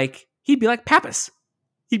 He'd be like Pappas.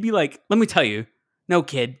 He'd be like, let me tell you, no,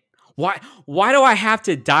 kid. Why do I have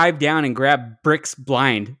to dive down and grab bricks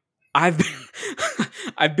blind? I've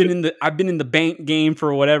been in the bank game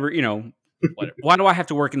for whatever, whatever. Why do I have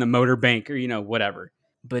to work in the motor bank or, whatever?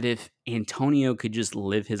 But if Antonio could just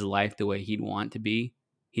live his life the way he'd want to be,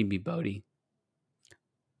 he'd be Bodhi.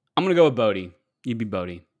 I'm going to go with Bodhi. You'd be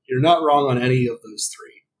Bodhi. You're not wrong on any of those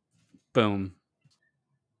 3. Boom.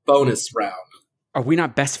 Bonus round. Are we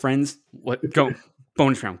not best friends? What? Go.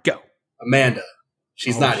 Bonus round. Go. Amanda.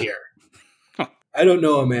 She's not here. I don't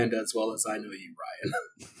know Amanda as well as I know you, Ryan.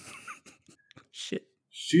 Shit.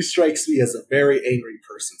 She strikes me as a very angry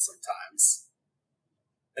person sometimes.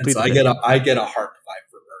 And so I get a heart vibe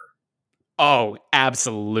from her. Oh,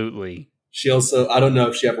 absolutely. She also, I don't know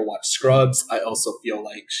if she ever watched Scrubs. I also feel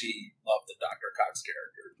like she loved the Dr. Cox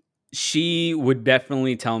character. She would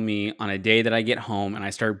definitely tell me on a day that I get home and I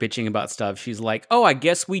start bitching about stuff. She's like, "Oh, I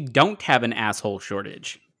guess we don't have an asshole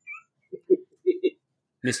shortage."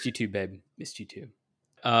 Missed you too, babe. Missed you too.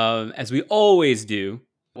 As we always do,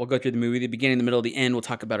 we'll go through the movie, the beginning, the middle, the end. We'll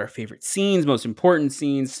talk about our favorite scenes, most important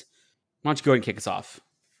scenes. Why don't you go ahead and kick us off?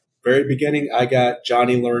 Very beginning, I got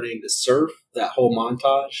Johnny learning to surf, that whole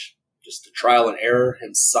montage. Just the trial and error,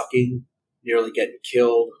 him sucking, nearly getting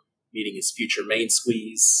killed, meeting his future main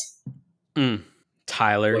squeeze.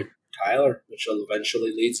 Tyler, which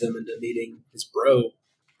eventually leads him into meeting his bro,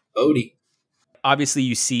 Bodie. Obviously,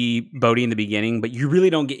 you see Bodie in the beginning, but you really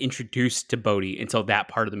don't get introduced to Bodie until that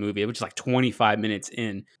part of the movie, which is like 25 minutes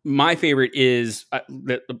in. My favorite is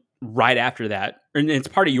right after that, and it's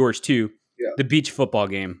part of yours too, the beach football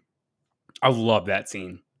game. I love that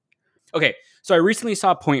scene. Okay, so I recently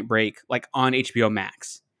saw Point Break like on HBO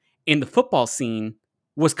Max, and the football scene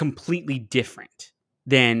was completely different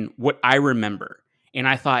than what I remember. And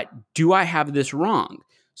I thought, do I have this wrong?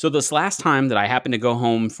 So this last time that I happened to go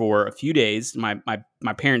home for a few days, my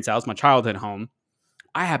parents' house, my childhood home,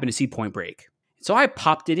 I happened to see Point Break. So I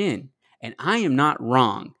popped it in, and I am not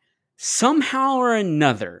wrong. Somehow or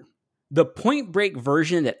another, the Point Break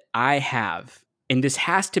version that I have, and this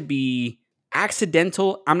has to be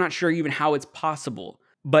accidental, I'm not sure even how it's possible,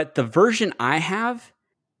 but the version I have,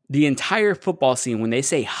 the entire football scene, when they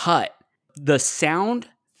say hut, the sound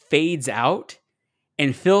fades out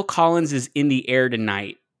and Phil Collins is in the air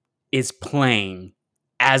tonight is playing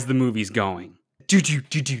as the movie's going. Just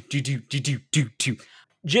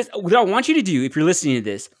what I want you to do, if you're listening to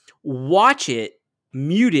this, watch it,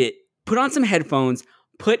 mute it, put on some headphones,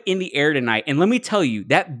 put In the Air Tonight, and let me tell you,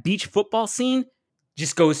 that beach football scene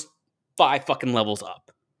just goes 5 fucking levels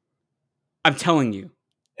up. I'm telling you.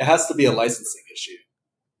 It has to be a licensing issue.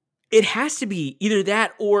 It has to be either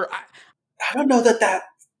that or... I don't know that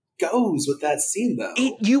goes with that scene, though.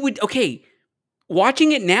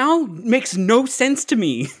 Watching it now makes no sense to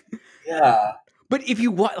me. Yeah. But if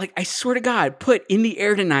you watch, like, I swear to God, put In the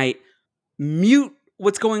Air Tonight, mute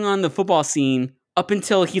what's going on in the football scene up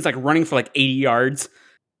until he's like running for like 80 yards.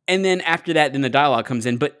 And then after that, then the dialogue comes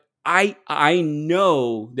in. But I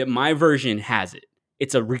know that my version has it.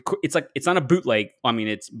 It's not a bootleg. I mean,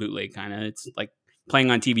 it's bootleg kind of. It's like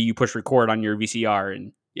playing on TV. You push record on your VCR,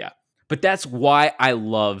 and yeah. But that's why I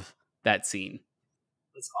love that scene.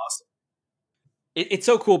 That's awesome. It's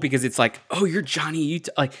so cool because it's like, oh, you're Johnny.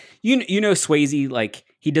 You know Swayze. Like,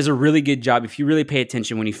 he does a really good job. If you really pay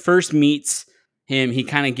attention, when he first meets him, he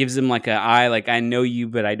kind of gives him like an eye, like, I know you,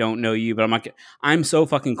 but I don't know you. But I'm so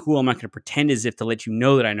fucking cool. I'm not going to pretend as if to let you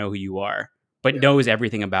know that I know who you are, but knows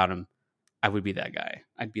everything about him. I would be that guy.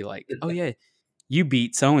 I'd be like, oh yeah, you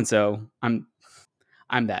beat so and so. I'm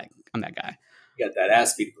that guy. You got that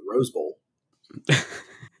ass beat at the Rose Bowl.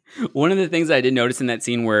 One of the things I did notice in that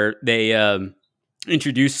scene where they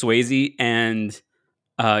introduced Swayze and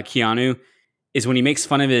Keanu is when he makes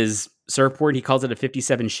fun of his surfboard, he calls it a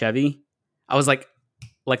 57 Chevy. I was like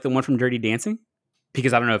the one from Dirty Dancing,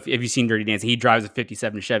 because I don't know if you've seen Dirty Dancing. He drives a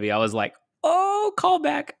 57 Chevy. I was like, oh,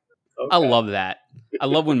 callback. Okay. I love that. I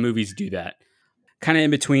love when movies do that. Kind of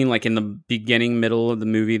in between, like in the beginning, middle of the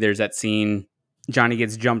movie, there's that scene. Johnny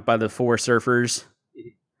gets jumped by the 4 surfers.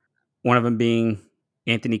 One of them being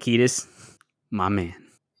Anthony Kiedis. My man.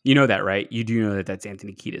 You know that, right? You do know that that's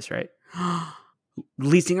Anthony Kiedis, right?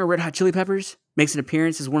 Lead singer Red Hot Chili Peppers makes an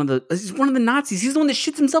appearance as one of the Nazis. He's the one that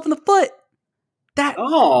shoots himself in the foot.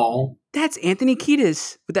 That's Anthony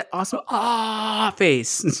Kiedis with that awesome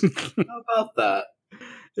face. How about that?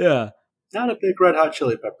 Yeah. Not a big Red Hot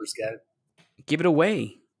Chili Peppers guy. Give it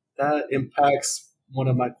away. That impacts one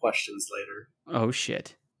of my questions later. Oh,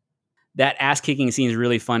 shit. That ass-kicking scene is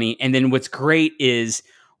really funny. And then what's great is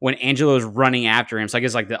when Angelo's running after him. So I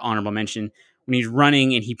guess like the honorable mention, when he's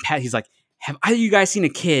running and he's like, have either of you guys seen a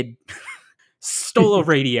kid stole a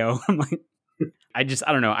radio? I'm like, I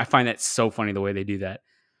don't know. I find that so funny the way they do that.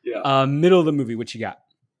 Yeah. Middle of the movie, what you got?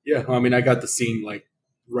 Yeah. I mean, I got the scene like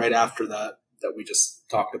right after that we just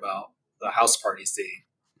talked about, the house party scene.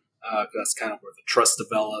 That's kind of where the trust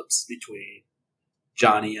develops between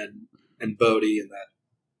Johnny and Bodie, and that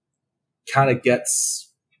kind of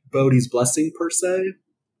gets Bodie's blessing per se.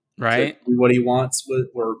 Right. To do what he wants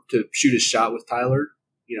or to shoot his shot with Tyler.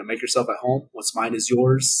 You know, make yourself at home. What's mine is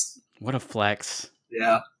yours. What a flex.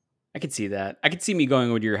 Yeah. I could see that. I could see me going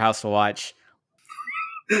over to your house to watch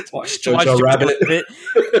Jojo Rabbit.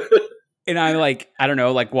 And I don't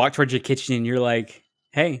know, walk towards your kitchen and you're like,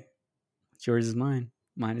 hey, what's yours is mine.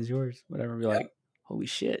 mine is yours, whatever. Be like, holy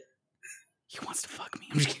shit, he wants to fuck me.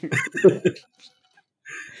 I'm just kidding.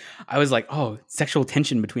 I was like, oh, sexual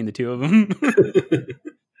tension between the two of them.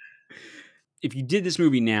 If you did this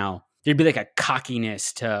movie now, there'd be like a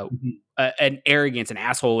cockiness to an arrogance, an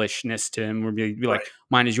assholishness to him, where be like,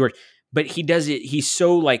 mine is yours. But he does it. He's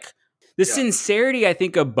so like the sincerity. I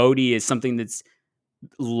think of Bodhi is something that's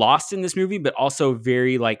lost in this movie, but also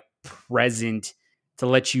very like present to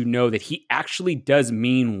let you know that he actually does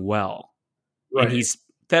mean well, and he's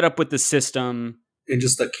fed up with the system. And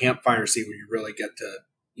just the campfire scene where you really get to,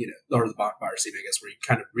 or the bonfire scene, I guess, where you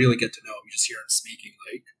kind of really get to know him. You just hear him speaking,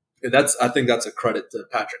 like. And I think that's a credit to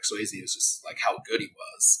Patrick Swayze. It's just like how good he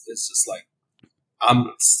was. It's just like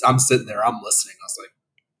I'm sitting there, I'm listening.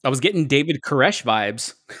 I was getting David Koresh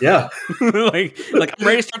vibes. Yeah, like I'm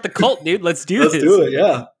ready to start the cult, dude. Let's do this. Let's do it.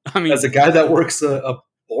 Yeah, I mean, as a guy that works a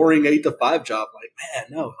boring 8 to 5 job, like,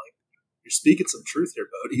 man, no, like you're speaking some truth here,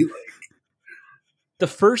 Bodhi. Like the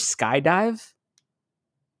first skydive,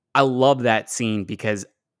 I love that scene because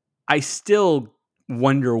I still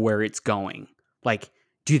wonder where it's going. Like,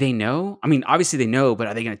 do they know? I mean, obviously they know, but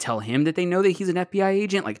are they going to tell him that they know that he's an FBI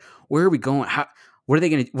agent? Like, where are we going? What are they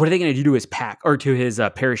going to do to his pack or to his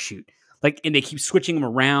parachute? Like, and they keep switching him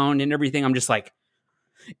around and everything. I'm just like,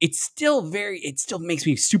 it still makes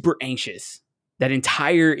me super anxious. That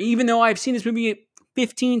entire, even though I've seen this movie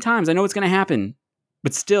 15 times, I know what's going to happen,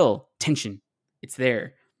 but still tension. It's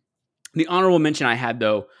there. The honorable mention I had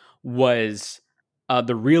though was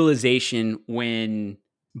the realization when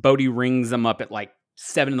Bodhi rings them up at like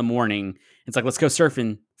 7 a.m. It's like, let's go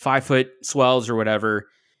surfing, 5-foot swells or whatever.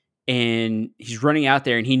 And he's running out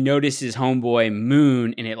there and he notices homeboy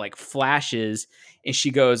Moon and it like flashes and she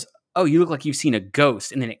goes, oh, you look like you've seen a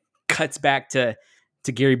ghost. And then it cuts back to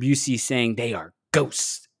Gary Busey saying they are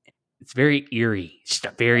ghosts. It's very eerie. It's just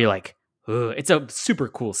a very like, it's a super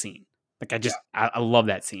cool scene. Like I love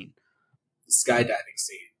that scene. The skydiving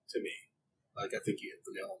scene to me, like I think you hit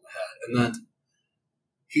the nail on the head. And then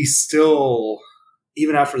he's still,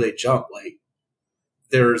 even after they jump, like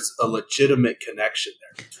there's a legitimate connection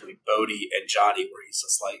there between Bodhi and Johnny where he's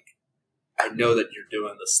just like, I know that you're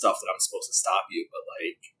doing the stuff that I'm supposed to stop you, but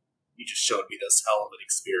like, you just showed me this hell of an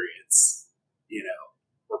experience,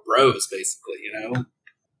 we're bros basically,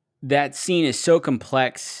 That scene is so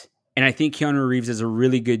complex. And I think Keanu Reeves does a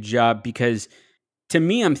really good job because to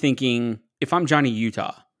me, I'm thinking, if I'm Johnny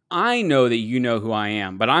Utah, I know that you know who I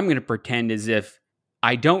am, but I'm going to pretend as if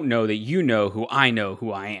I don't know that you know who I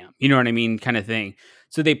am. You know what I mean? Kind of thing.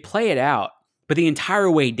 So they play it out, but the entire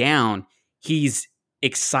way down, he's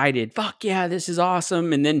excited. Fuck yeah, this is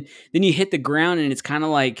awesome. And then you hit the ground and it's kind of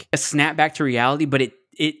like a snap back to reality, but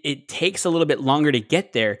it takes a little bit longer to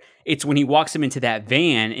get there. It's when he walks him into that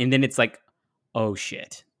van and then it's like, oh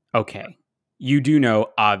shit. Okay. You do know,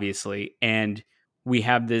 obviously. And we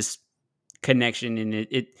have this connection and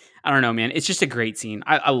it I don't know, man. It's just a great scene.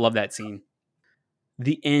 I love that scene.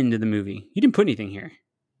 The end of the movie. You didn't put anything here.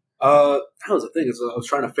 That was the thing. Is I was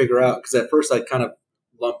trying to figure out because at first I kind of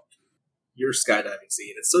lumped your skydiving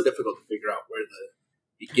scene. It's so difficult to figure out where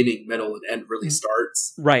the beginning, middle, and end really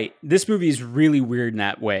starts. Right. This movie is really weird in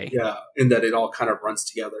that way. Yeah, in that it all kind of runs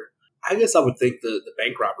together. I guess I would think the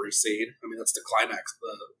bank robbery scene. I mean, that's the climax.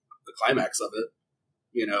 The climax of it.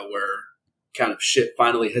 Where kind of shit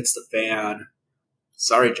finally hits the fan.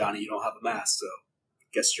 Sorry, Johnny, you don't have a mask, so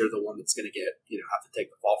guess you're the one that's going to get, have to take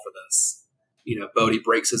the fall for this. Bodhi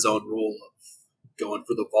breaks his own rule of going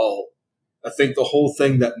for the vault. I think the whole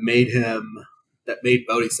thing that made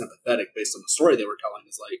Bodhi sympathetic based on the story they were telling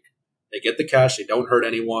is like, they get the cash, they don't hurt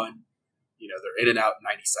anyone, they're in and out in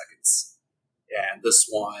 90 seconds. And this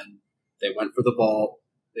one, they went for the vault.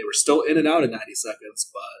 They were still in and out in 90 seconds,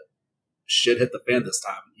 but shit hit the fan this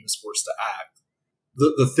time and he was forced to act.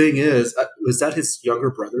 The thing is, was that his younger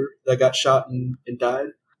brother that got shot and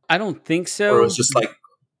died? I don't think so. Or it was just like...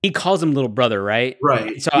 He calls him little brother, right?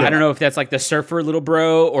 Right. So yeah. I don't know if that's like the surfer little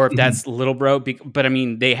bro or if that's little bro. But I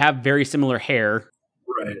mean, they have very similar hair.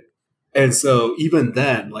 Right. And so even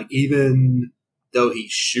then, like even though he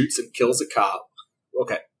shoots and kills a cop,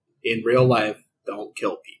 okay, in real life, don't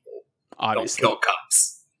kill people. Obviously. Don't kill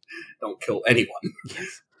cops. Don't kill anyone.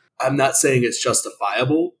 Yes. I'm not saying it's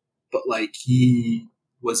justifiable, but like he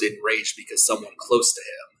was enraged because someone close to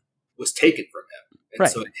him was taken from him. And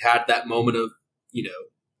so he had that moment of,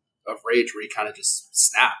 of rage where he kind of just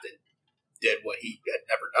snapped and did what he had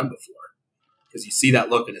never done before. Because you see that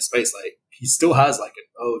look in his face, like he still has like an,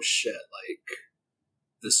 oh shit, like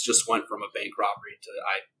this just went from a bank robbery to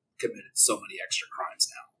I committed so many extra crimes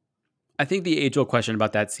now. I think the age-old question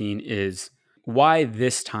about that scene is why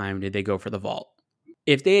this time did they go for the vault?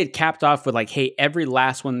 if they had capped off with like, hey, every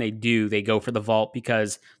last one they do, they go for the vault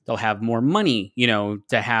because they'll have more money,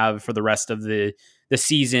 to have for the rest of the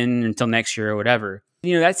season until next year or whatever.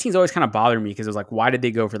 That scene's always kind of bothered me because it was like, why did they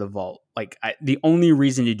go for the vault? Like, the only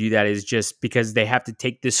reason to do that is just because they have to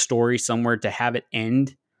take this story somewhere to have it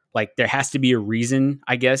end. Like, there has to be a reason,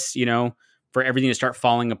 I guess, for everything to start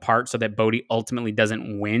falling apart so that Bodhi ultimately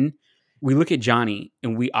doesn't win. We look at Johnny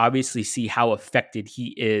and we obviously see how affected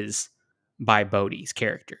he is by Bodhi's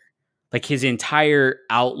character. Like, his entire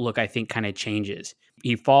outlook, I think, kind of changes.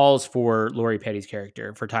 He falls for Lori Petty's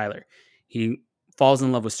character, for Tyler. He falls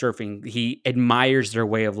in love with surfing. He admires their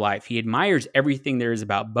way of life. He admires everything there is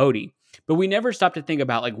about Bodhi. But we never stop to think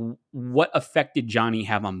about, like, what effect did Johnny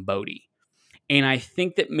have on Bodhi? And I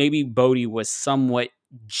think that maybe Bodhi was somewhat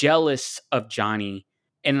jealous of Johnny.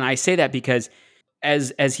 And I say that because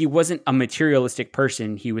as he wasn't a materialistic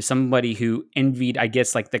person, he was somebody who envied, I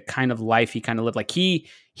guess, like the kind of life he kind of lived. Like, he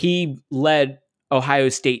led Ohio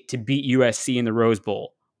State to beat USC in the Rose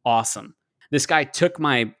Bowl. Awesome. This guy took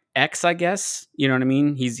my ex, I guess. You know what I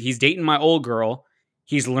mean? He's dating my old girl.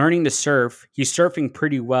 He's learning to surf. He's surfing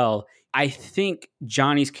pretty well. I think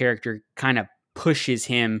Johnny's character kind of pushes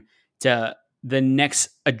him to the next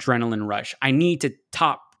adrenaline rush. I need to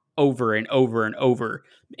top over and over and over.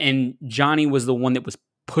 And Johnny was the one that was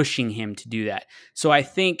pushing him to do that. So I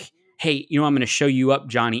think, hey, I'm going to show you up,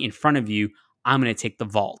 Johnny, in front of you. I'm going to take the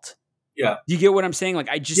vault. Yeah. You get what I'm saying? Like,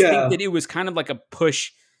 I just think that it was kind of like a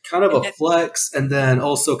push. Kind of a flex, and then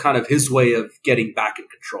also kind of his way of getting back in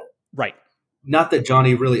control. Right. Not that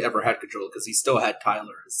Johnny really ever had control, because he still had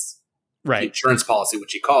Tyler's insurance policy,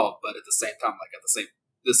 which he called, but at the same time,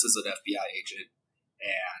 this is an FBI agent,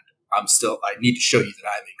 and I need to show you that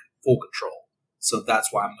I'm in full control. So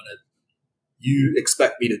that's why you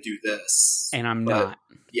expect me to do this. And I'm not.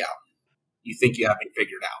 Yeah. You think you have me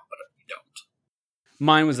figured out, but you don't.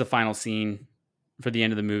 Mine was the final scene for the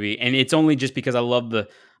end of the movie. And it's only just because I love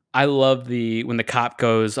the when the cop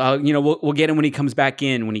goes, we'll get him when he comes back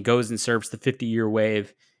in, when he goes and surfs the 50-year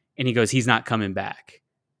wave, and he goes, he's not coming back.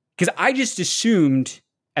 Because I just assumed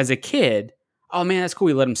as a kid, oh man, that's cool,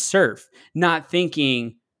 we let him surf. Not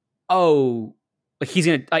thinking, oh, like he's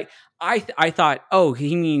gonna, like, I thought, oh,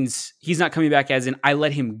 he means he's not coming back as in I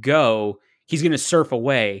let him go, he's gonna surf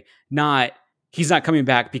away, not he's not coming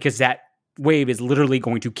back because that wave is literally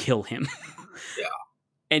going to kill him. Yeah.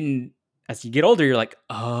 And as you get older, you're like,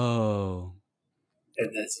 oh.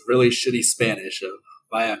 And that's really shitty Spanish of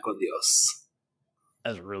vaya con Dios.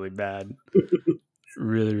 That's really bad.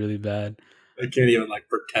 Really, really bad. I can't even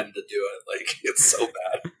pretend to do it. Like, it's so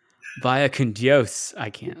bad. Vaya con Dios. I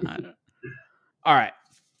don't. All right.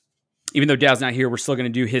 Even though Dale's not here, we're still going to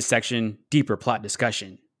do his section, deeper plot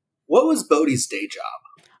discussion. What was Bodhi's day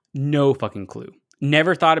job? No fucking clue.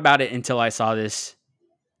 Never thought about it until I saw this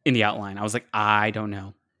in the outline. I was like, I don't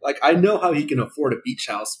know. Like, I know how he can afford a beach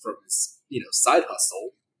house from his, side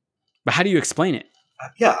hustle. But how do you explain it?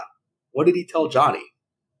 Yeah. What did he tell Johnny?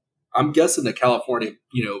 I'm guessing the California,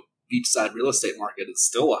 beachside real estate market is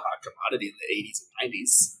still a hot commodity in the 80s and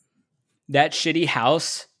 90s. That shitty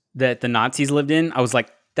house that the Nazis lived in, I was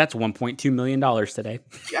like, that's $1.2 million today.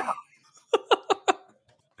 Yeah.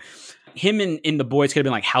 Him and the boys could have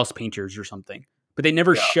been like house painters or something. But they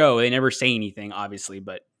never they never say anything, obviously.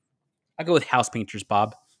 But I'll go with house painters,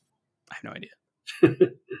 Bob. I have no idea.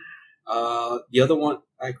 The other one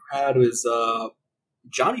I had was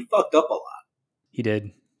Johnny fucked up a lot. He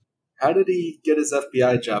did. How did he get his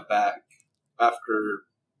FBI job back after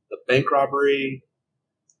the bank robbery,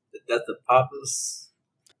 the death of Pappas,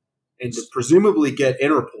 and to presumably get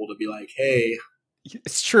Interpol to be like, hey.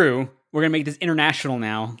 It's true. We're going to make this international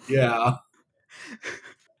now. Yeah.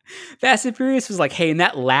 Fast and Furious was like, hey, in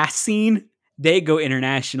that last scene, they go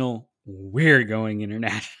international. We're going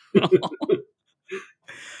international.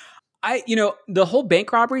 The whole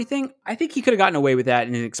bank robbery thing, I think he could have gotten away with that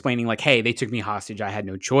and explaining like, hey, they took me hostage. I had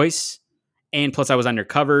no choice. And plus I was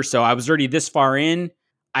undercover. So I was already this far in.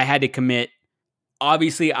 I had to commit.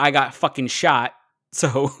 Obviously I got fucking shot.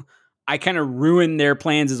 So I kind of ruined their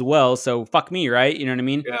plans as well. So fuck me, right? You know what I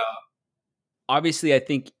mean? Yeah. Obviously I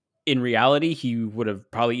think in reality, he would have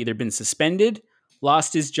probably either been suspended,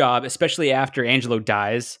 lost his job, especially after Angelo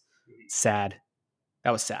dies. Sad.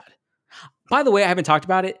 That was sad. By the way, I haven't talked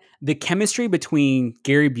about it. The chemistry between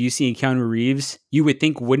Gary Busey and Keanu Reeves, you would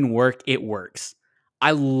think wouldn't work. It works.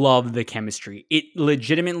 I love the chemistry. It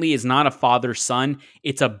legitimately is not a father-son.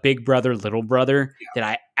 It's a big brother, little brother that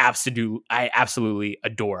I absolutely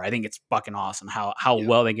adore. I think it's fucking awesome how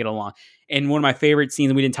well they get along. And one of my favorite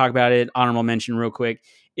scenes, we didn't talk about it, honorable mention real quick,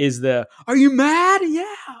 is are you mad?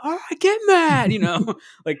 Yeah, all right, get mad.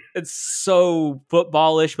 Like it's so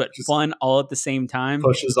footballish, but Just fun all at the same time.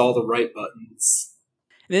 pushes all the right buttons.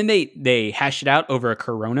 And then they hash it out over a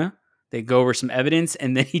Corona. They go over some evidence,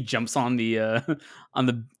 and then he jumps on the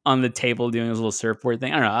on the table doing his little surfboard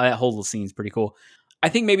thing. I don't know. That whole little scene's pretty cool. I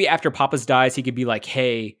think maybe after Papas dies, he could be like,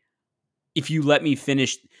 "Hey, if y'all let me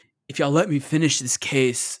finish this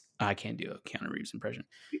case, I can't do a Keanu Reeves impression.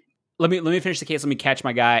 Let me finish the case. Let me catch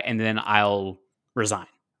my guy, and then I'll resign."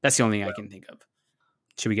 That's the only thing I can think of.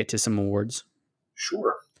 Should we get to some awards?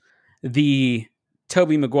 Sure. The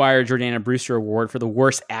Tobey Maguire Jordana Brewster Award for the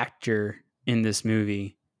worst actor in this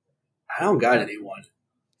movie. I don't got anyone.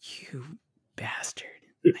 You bastard.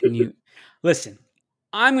 Listen,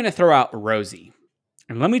 I'm going to throw out Rosie.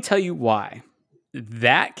 And let me tell you why.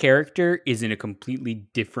 That character is in a completely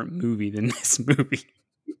different movie than this movie.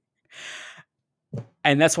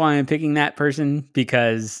 And that's why I'm picking that person,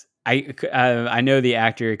 because I know the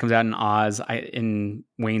actor. It comes out in Oz, in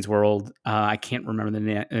Wayne's World. I can't remember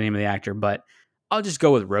the name of the actor, but I'll just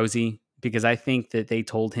go with Rosie, because I think that they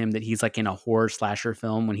told him that he's like in a horror slasher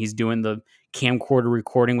film when he's doing the camcorder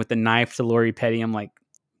recording with the knife to Lori Petty. I'm like,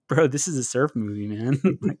 bro, this is a surf movie, man.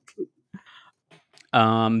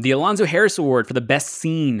 The Alonzo Harris Award for the best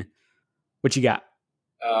scene. What you got?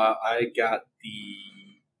 I got the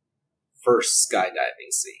first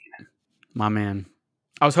skydiving scene. My man.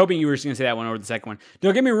 I was hoping you were just going to say that one over the second one.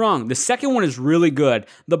 Don't get me wrong. The second one is really good.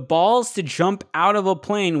 The balls to jump out of a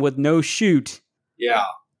plane with no chute. Yeah.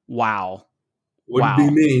 Wow. Wouldn't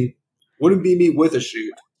be me. Wouldn't be me with a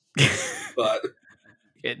chute. But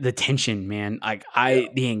the tension, man.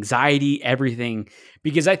 The anxiety, everything.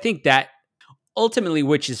 Because I think that ultimately,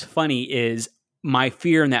 which is funny, is my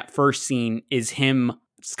fear in that first scene is him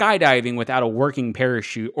skydiving without a working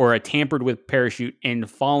parachute or a tampered with parachute and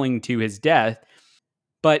falling to his death.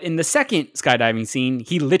 But in the second skydiving scene,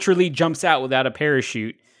 he literally jumps out without a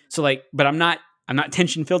parachute. So but I'm not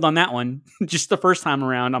tension filled on that one. Just the first time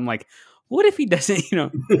around, I'm like, what if he doesn't,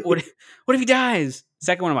 what if he dies?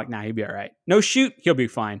 Second one, I'm like, nah, he'll be all right. No chute, he'll be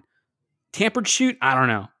fine. Tampered chute, I don't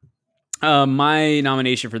know. My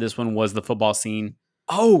nomination for this one was the football scene.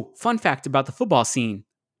 Oh, fun fact about the football scene.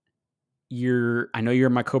 I know you're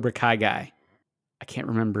my Cobra Kai guy. I can't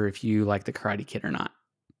remember if you like the Karate Kid or not.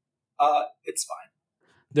 It's fine.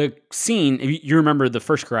 The scene, you remember the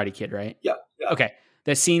first Karate Kid, right? Yeah. Okay.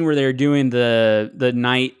 That scene where they're doing the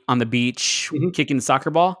night on the beach, kicking the soccer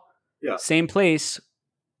ball. Yeah. Same place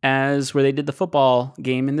as where they did the football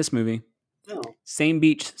game in this movie. No. Same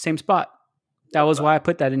beach, same spot. That was why I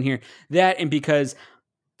put that in here. That, and because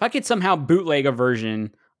if I could somehow bootleg a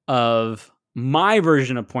version of my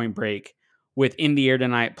version of Point Break with In the Air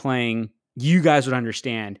Tonight playing, you guys would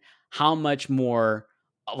understand how much more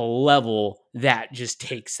of a level that just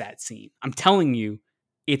takes that scene. I'm telling you,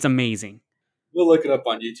 it's amazing. We'll look it up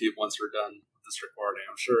on YouTube once we're done with this recording.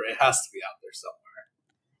 I'm sure it has to be out there somewhere.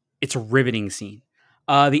 It's a riveting scene.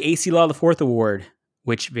 The AC Law the Fourth Award,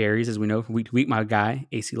 which varies, as we know, from week to week. My guy,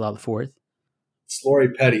 AC Law the Fourth. It's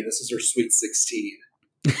Lori Petty. This is her Sweet 16.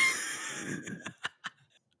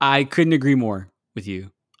 I couldn't agree more with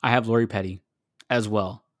you. I have Lori Petty as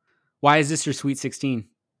well. Why is this your Sweet 16?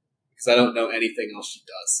 Because I don't know anything else she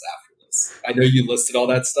does after this. I know you listed all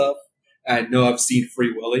that stuff. I know I've seen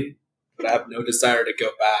Free Willy, but I have no desire to go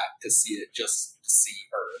back to see it just to see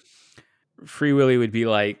her. Free Willy would be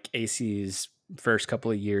like AC's first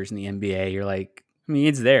couple of years in the NBA. You're like, I mean,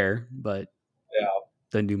 it's there, but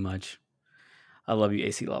doesn't do much. I love you,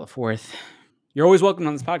 AC Law the Fourth. You're always welcome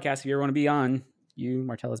on this podcast if you ever want to be on. You,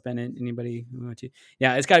 Martellus Bennett, anybody who want to.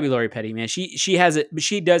 Yeah, it's got to be Lori Petty, man. She has it, but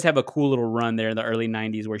she does have a cool little run there in the early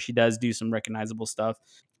 90s where she does do some recognizable stuff.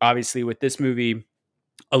 Obviously, with this movie,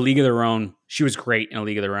 A League of Their Own, she was great in A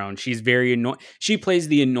League of Their Own. She's very annoying. She plays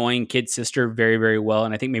the annoying kid sister very, very well,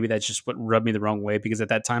 and I think maybe that's just what rubbed me the wrong way, because at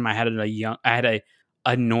that time I had a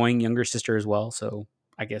annoying younger sister as well. So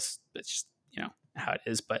I guess that's just how it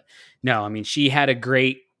is. But no, I mean, she had a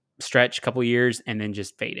great stretch, a couple years, and then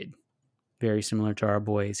just faded. Very similar to our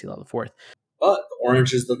boy AC Law the Fourth. But the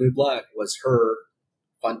Orange is the New Black was her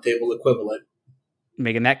fun table equivalent.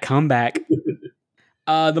 Making that comeback.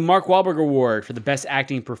 The Mark Wahlberg Award for the best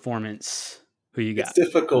acting performance. Who you got? It's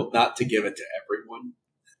difficult not to give it to everyone.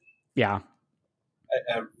 Yeah.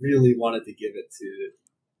 I really wanted to give it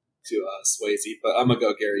to Swayze, but I'm going to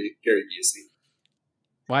go Gary Busey.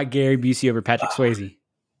 Why Gary Busey over Patrick Swayze?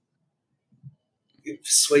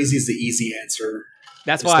 Swayze's the easy answer.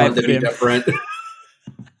 That's I just why I wanted to put be him. different.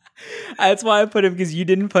 That's why I put him, because you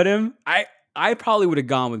didn't put him. I probably would have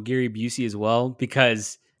gone with Gary Busey as well,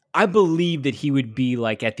 because I believe that he would be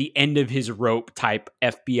like at the end of his rope type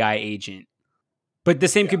FBI agent. But the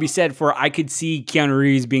same could be said for, I could see Keanu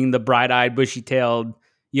Reeves being the bright-eyed, bushy-tailed,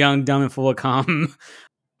 young, dumb, and full of calm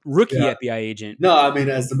rookie Yeah. FBI agent. No, I mean,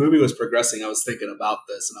 as the movie was progressing, I was thinking about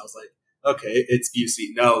this, and I was like, okay, it's Busey.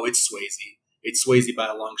 No, it's Swayze. It's Swayze by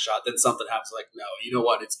a long shot. Then something happens, like, no, you know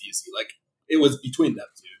what? It's Busey. Like, it was between them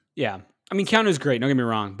two. Yeah. I mean, Keanu's great, don't get me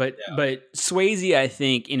wrong, but Swayze, I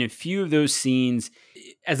think, in a few of those scenes,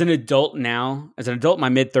 as an adult now, as an adult in my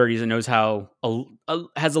mid-30s, and knows how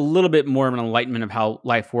has a little bit more of an enlightenment of how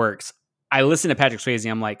life works. I listen to Patrick Swayze,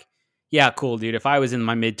 I'm like, yeah, cool, dude. If I was in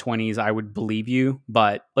my mid-20s, I would believe you,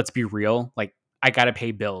 but let's be real. Like, I got to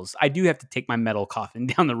pay bills. I do have to take my metal coffin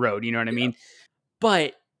down the road, you know what I mean?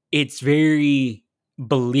 But it's very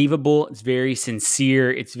believable. It's very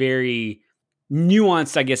sincere. It's very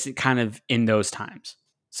nuanced, I guess, kind of in those times.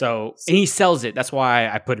 So, and he sells it. That's why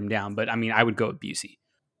I put him down. But I mean, I would go with Busey.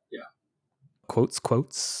 Yeah. Quotes.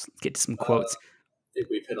 Let's get to some quotes. I think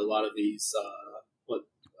we've hit a lot of these.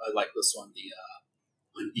 I like this one.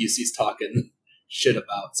 When Busey's talking shit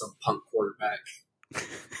about some punk quarterback,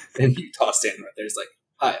 and Utah standing right there, he's like,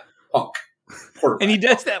 "Hi, punk quarterback," and he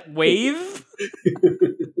does that wave.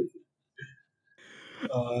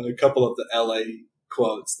 A couple of the LA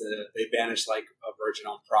quotes: they vanished like a virgin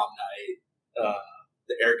on prom night.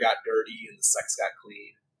 The air got dirty and the sex got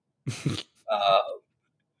clean.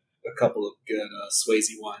 A couple of good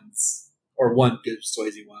Swayze ones, or one good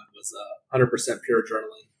Swayze one was 100% pure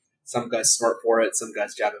adrenaline. Some guys smart for it, some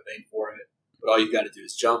guys jab a vein for it, but all you got to do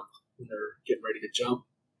is jump when they're getting ready to jump.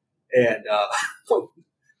 And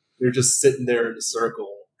they're just sitting there in a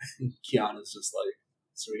circle, and Keanu's just like,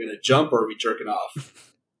 so we're going to jump or are we jerking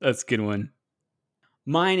off? That's a good one.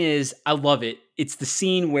 Mine is, I love it. It's the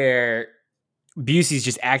scene where Busey's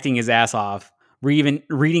just acting his ass off. We're even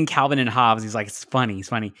reading Calvin and Hobbes. He's like, it's funny.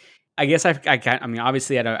 I guess I mean,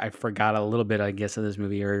 obviously I forgot a little bit, I guess, of this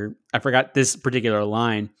movie, or I forgot this particular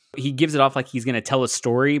line. He gives it off like he's going to tell a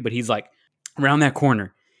story, but he's like, around that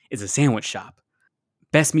corner is a sandwich shop.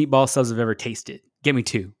 Best meatball subs I've ever tasted. Get me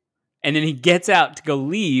 2. And then he gets out to go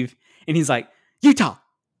leave, and he's like, Utah,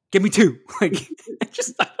 get me 2. Like,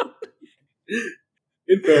 just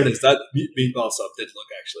in fairness, that meatball sub did look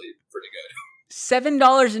actually pretty good.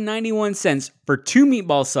 $7.91 for 2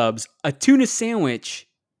 meatball subs, a tuna sandwich,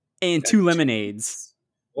 and 2 lemonades.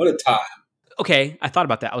 What a time. Okay, I thought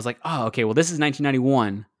about that. I was like, oh, okay, well, this is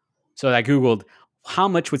 1991. So I Googled, how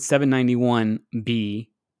much would $7.91 be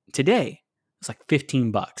today? It's like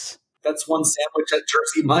 $15. That's one sandwich at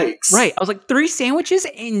Jersey Mike's. Right. I was like, 3 sandwiches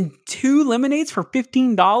and 2 lemonades for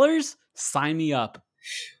 $15? Sign me up.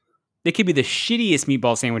 They could be the shittiest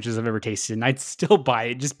meatball sandwiches I've ever tasted, and I'd still buy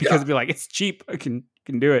it just because I'd be like, it's cheap. I can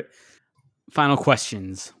do it. Final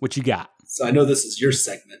questions. What you got? So I know this is your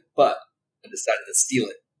segment, but I decided to steal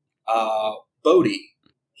it. Bodhi,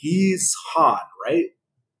 he's Han, right?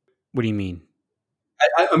 What do you mean?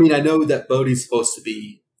 I mean, I know that Bodhi's supposed to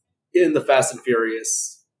be in the Fast and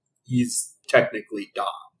Furious. He's technically Dom.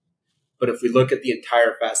 But if we look at the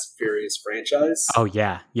entire Fast and Furious franchise... Oh,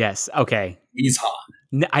 yeah. Yes. Okay. He's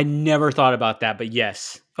Han. I never thought about that, but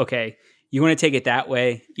yes. Okay. You want to take it that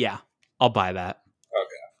way? Yeah. I'll buy that.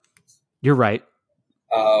 Okay. You're right.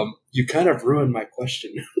 You kind of ruined my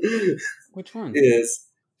question. Which one?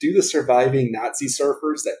 Do the surviving Nazi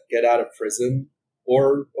surfers that get out of prison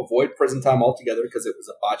or avoid prison time altogether because it was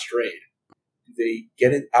a botched raid, do they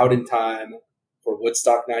get it out in time for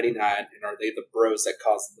Woodstock 99, and are they the bros that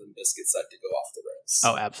caused the Limp Bizkit set to go off the rails?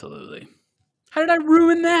 Oh, absolutely. How did I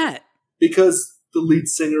ruin that? Because the lead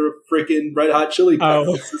singer of freaking Red Hot Chili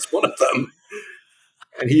Peppers is one of them.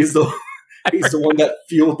 And he's the one that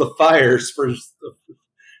fueled the fires for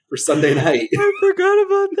Sunday night. I forgot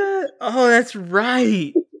about that. Oh, that's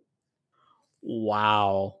right.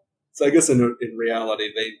 Wow. So I guess in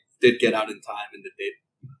reality, they did get out in time, and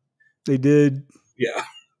they did. Yeah.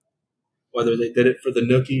 Whether they did it for the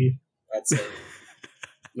nookie, that's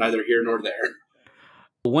neither here nor there.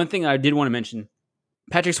 One thing I did want to mention,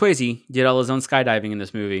 Patrick Swayze did all his own skydiving in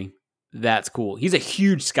this movie. That's cool. He's a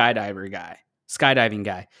huge skydiving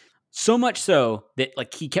guy. So much so that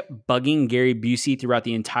like he kept bugging Gary Busey throughout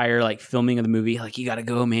the entire like filming of the movie. Like, you got to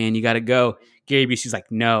go, man. You got to go. Gary Busey's like,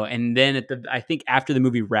 no. And then I think after the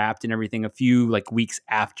movie wrapped and everything, a few like weeks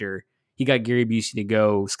after, he got Gary Busey to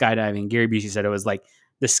go skydiving. Gary Busey said it was like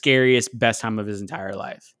the scariest, best time of his entire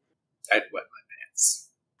life. I'd wet my pants.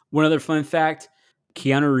 One other fun fact,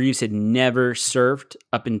 Keanu Reeves had never surfed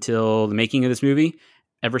up until the making of this movie.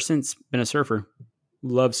 Ever since, been a surfer.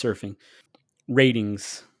 Love surfing.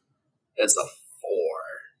 Ratings. That's a 4.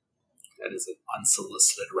 That is an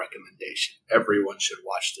unsolicited recommendation. Everyone should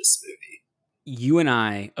watch this movie. You and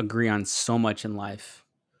I agree on so much in life.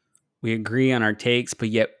 We agree on our takes, but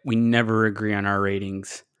yet we never agree on our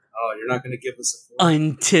ratings. Oh, you're not going to give us a 4?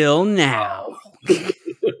 Until now. Oh.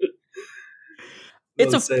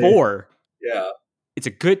 It's a 4. Yeah. It's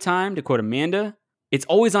a good time, to quote Amanda. It's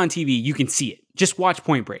always on TV. You can see it. Just watch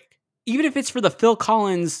Point Break. Even if it's for the Phil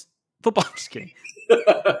Collins football. I'm just kidding.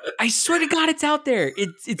 I swear to God, it's out there.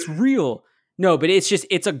 It's real. No, but it's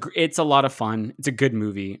a lot of fun. It's a good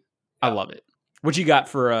movie. I love it. What you got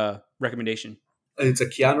for a recommendation? It's a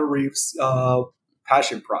Keanu Reeves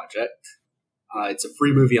passion project. It's a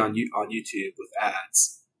free movie on YouTube with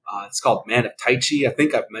ads. It's called Man of Tai Chi. I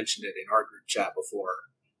think I've mentioned it in our group chat before.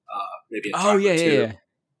 Maybe a time or two.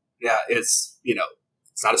 Yeah, it's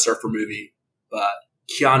not a surfer movie, but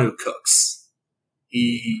Keanu cooks.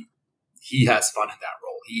 He has fun in that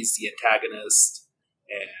role. He's the antagonist,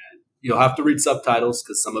 and you'll have to read subtitles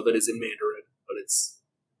because some of it is in Mandarin, but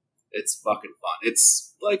it's fucking fun.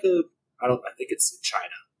 It's like I think it's in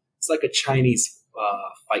China. It's like a Chinese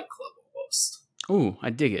fight club almost. Ooh, I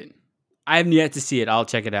dig it. I haven't yet to see it. I'll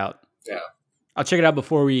check it out. Yeah, I'll check it out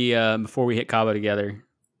before we hit Cabo together.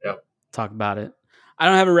 Yeah, talk about it. I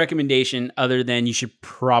don't have a recommendation other than you should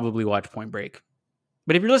probably watch Point Break.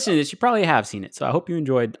 But if you're listening to this, you probably have seen it. So I hope you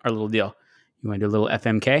enjoyed our little deal. You want to do a little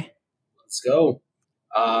FMK? Let's go.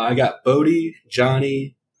 I got Bodie,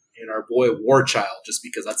 Johnny, and our boy Warchild, just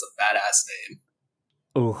because that's a badass name.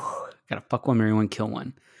 Oh, gotta fuck one, marry one, kill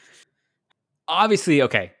one. Obviously,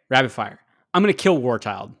 okay, rapid fire. I'm gonna kill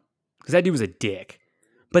Warchild because that dude was a dick.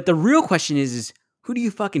 But the real question is who do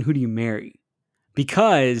you fuck and who do you marry?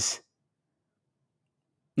 Because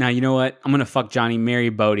now you know what? I'm gonna fuck Johnny, marry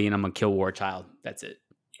Bodie, and I'm gonna kill Warchild. That's it.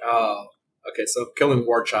 Oh, okay. So killing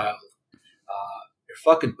Warchild.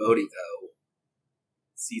 You're fucking Bodie though.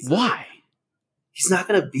 Why? He's not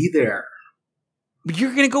gonna be there. But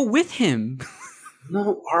you're gonna go with him.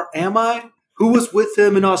 No, am I? Who was with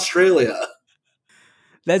him in Australia?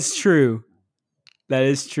 That's true. That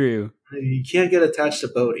is true. You can't get attached to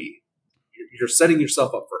Bodie. You're setting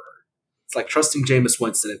yourself up for her. It's like trusting Jameis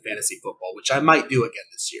Winston in fantasy football, which I might do again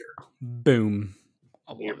this year. Boom.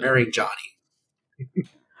 You're marrying Johnny.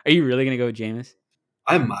 Are you really going to go with Jameis?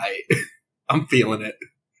 I might. I'm feeling it.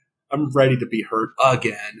 I'm ready to be hurt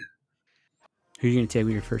again. Who are you going to take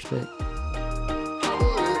with your first pick?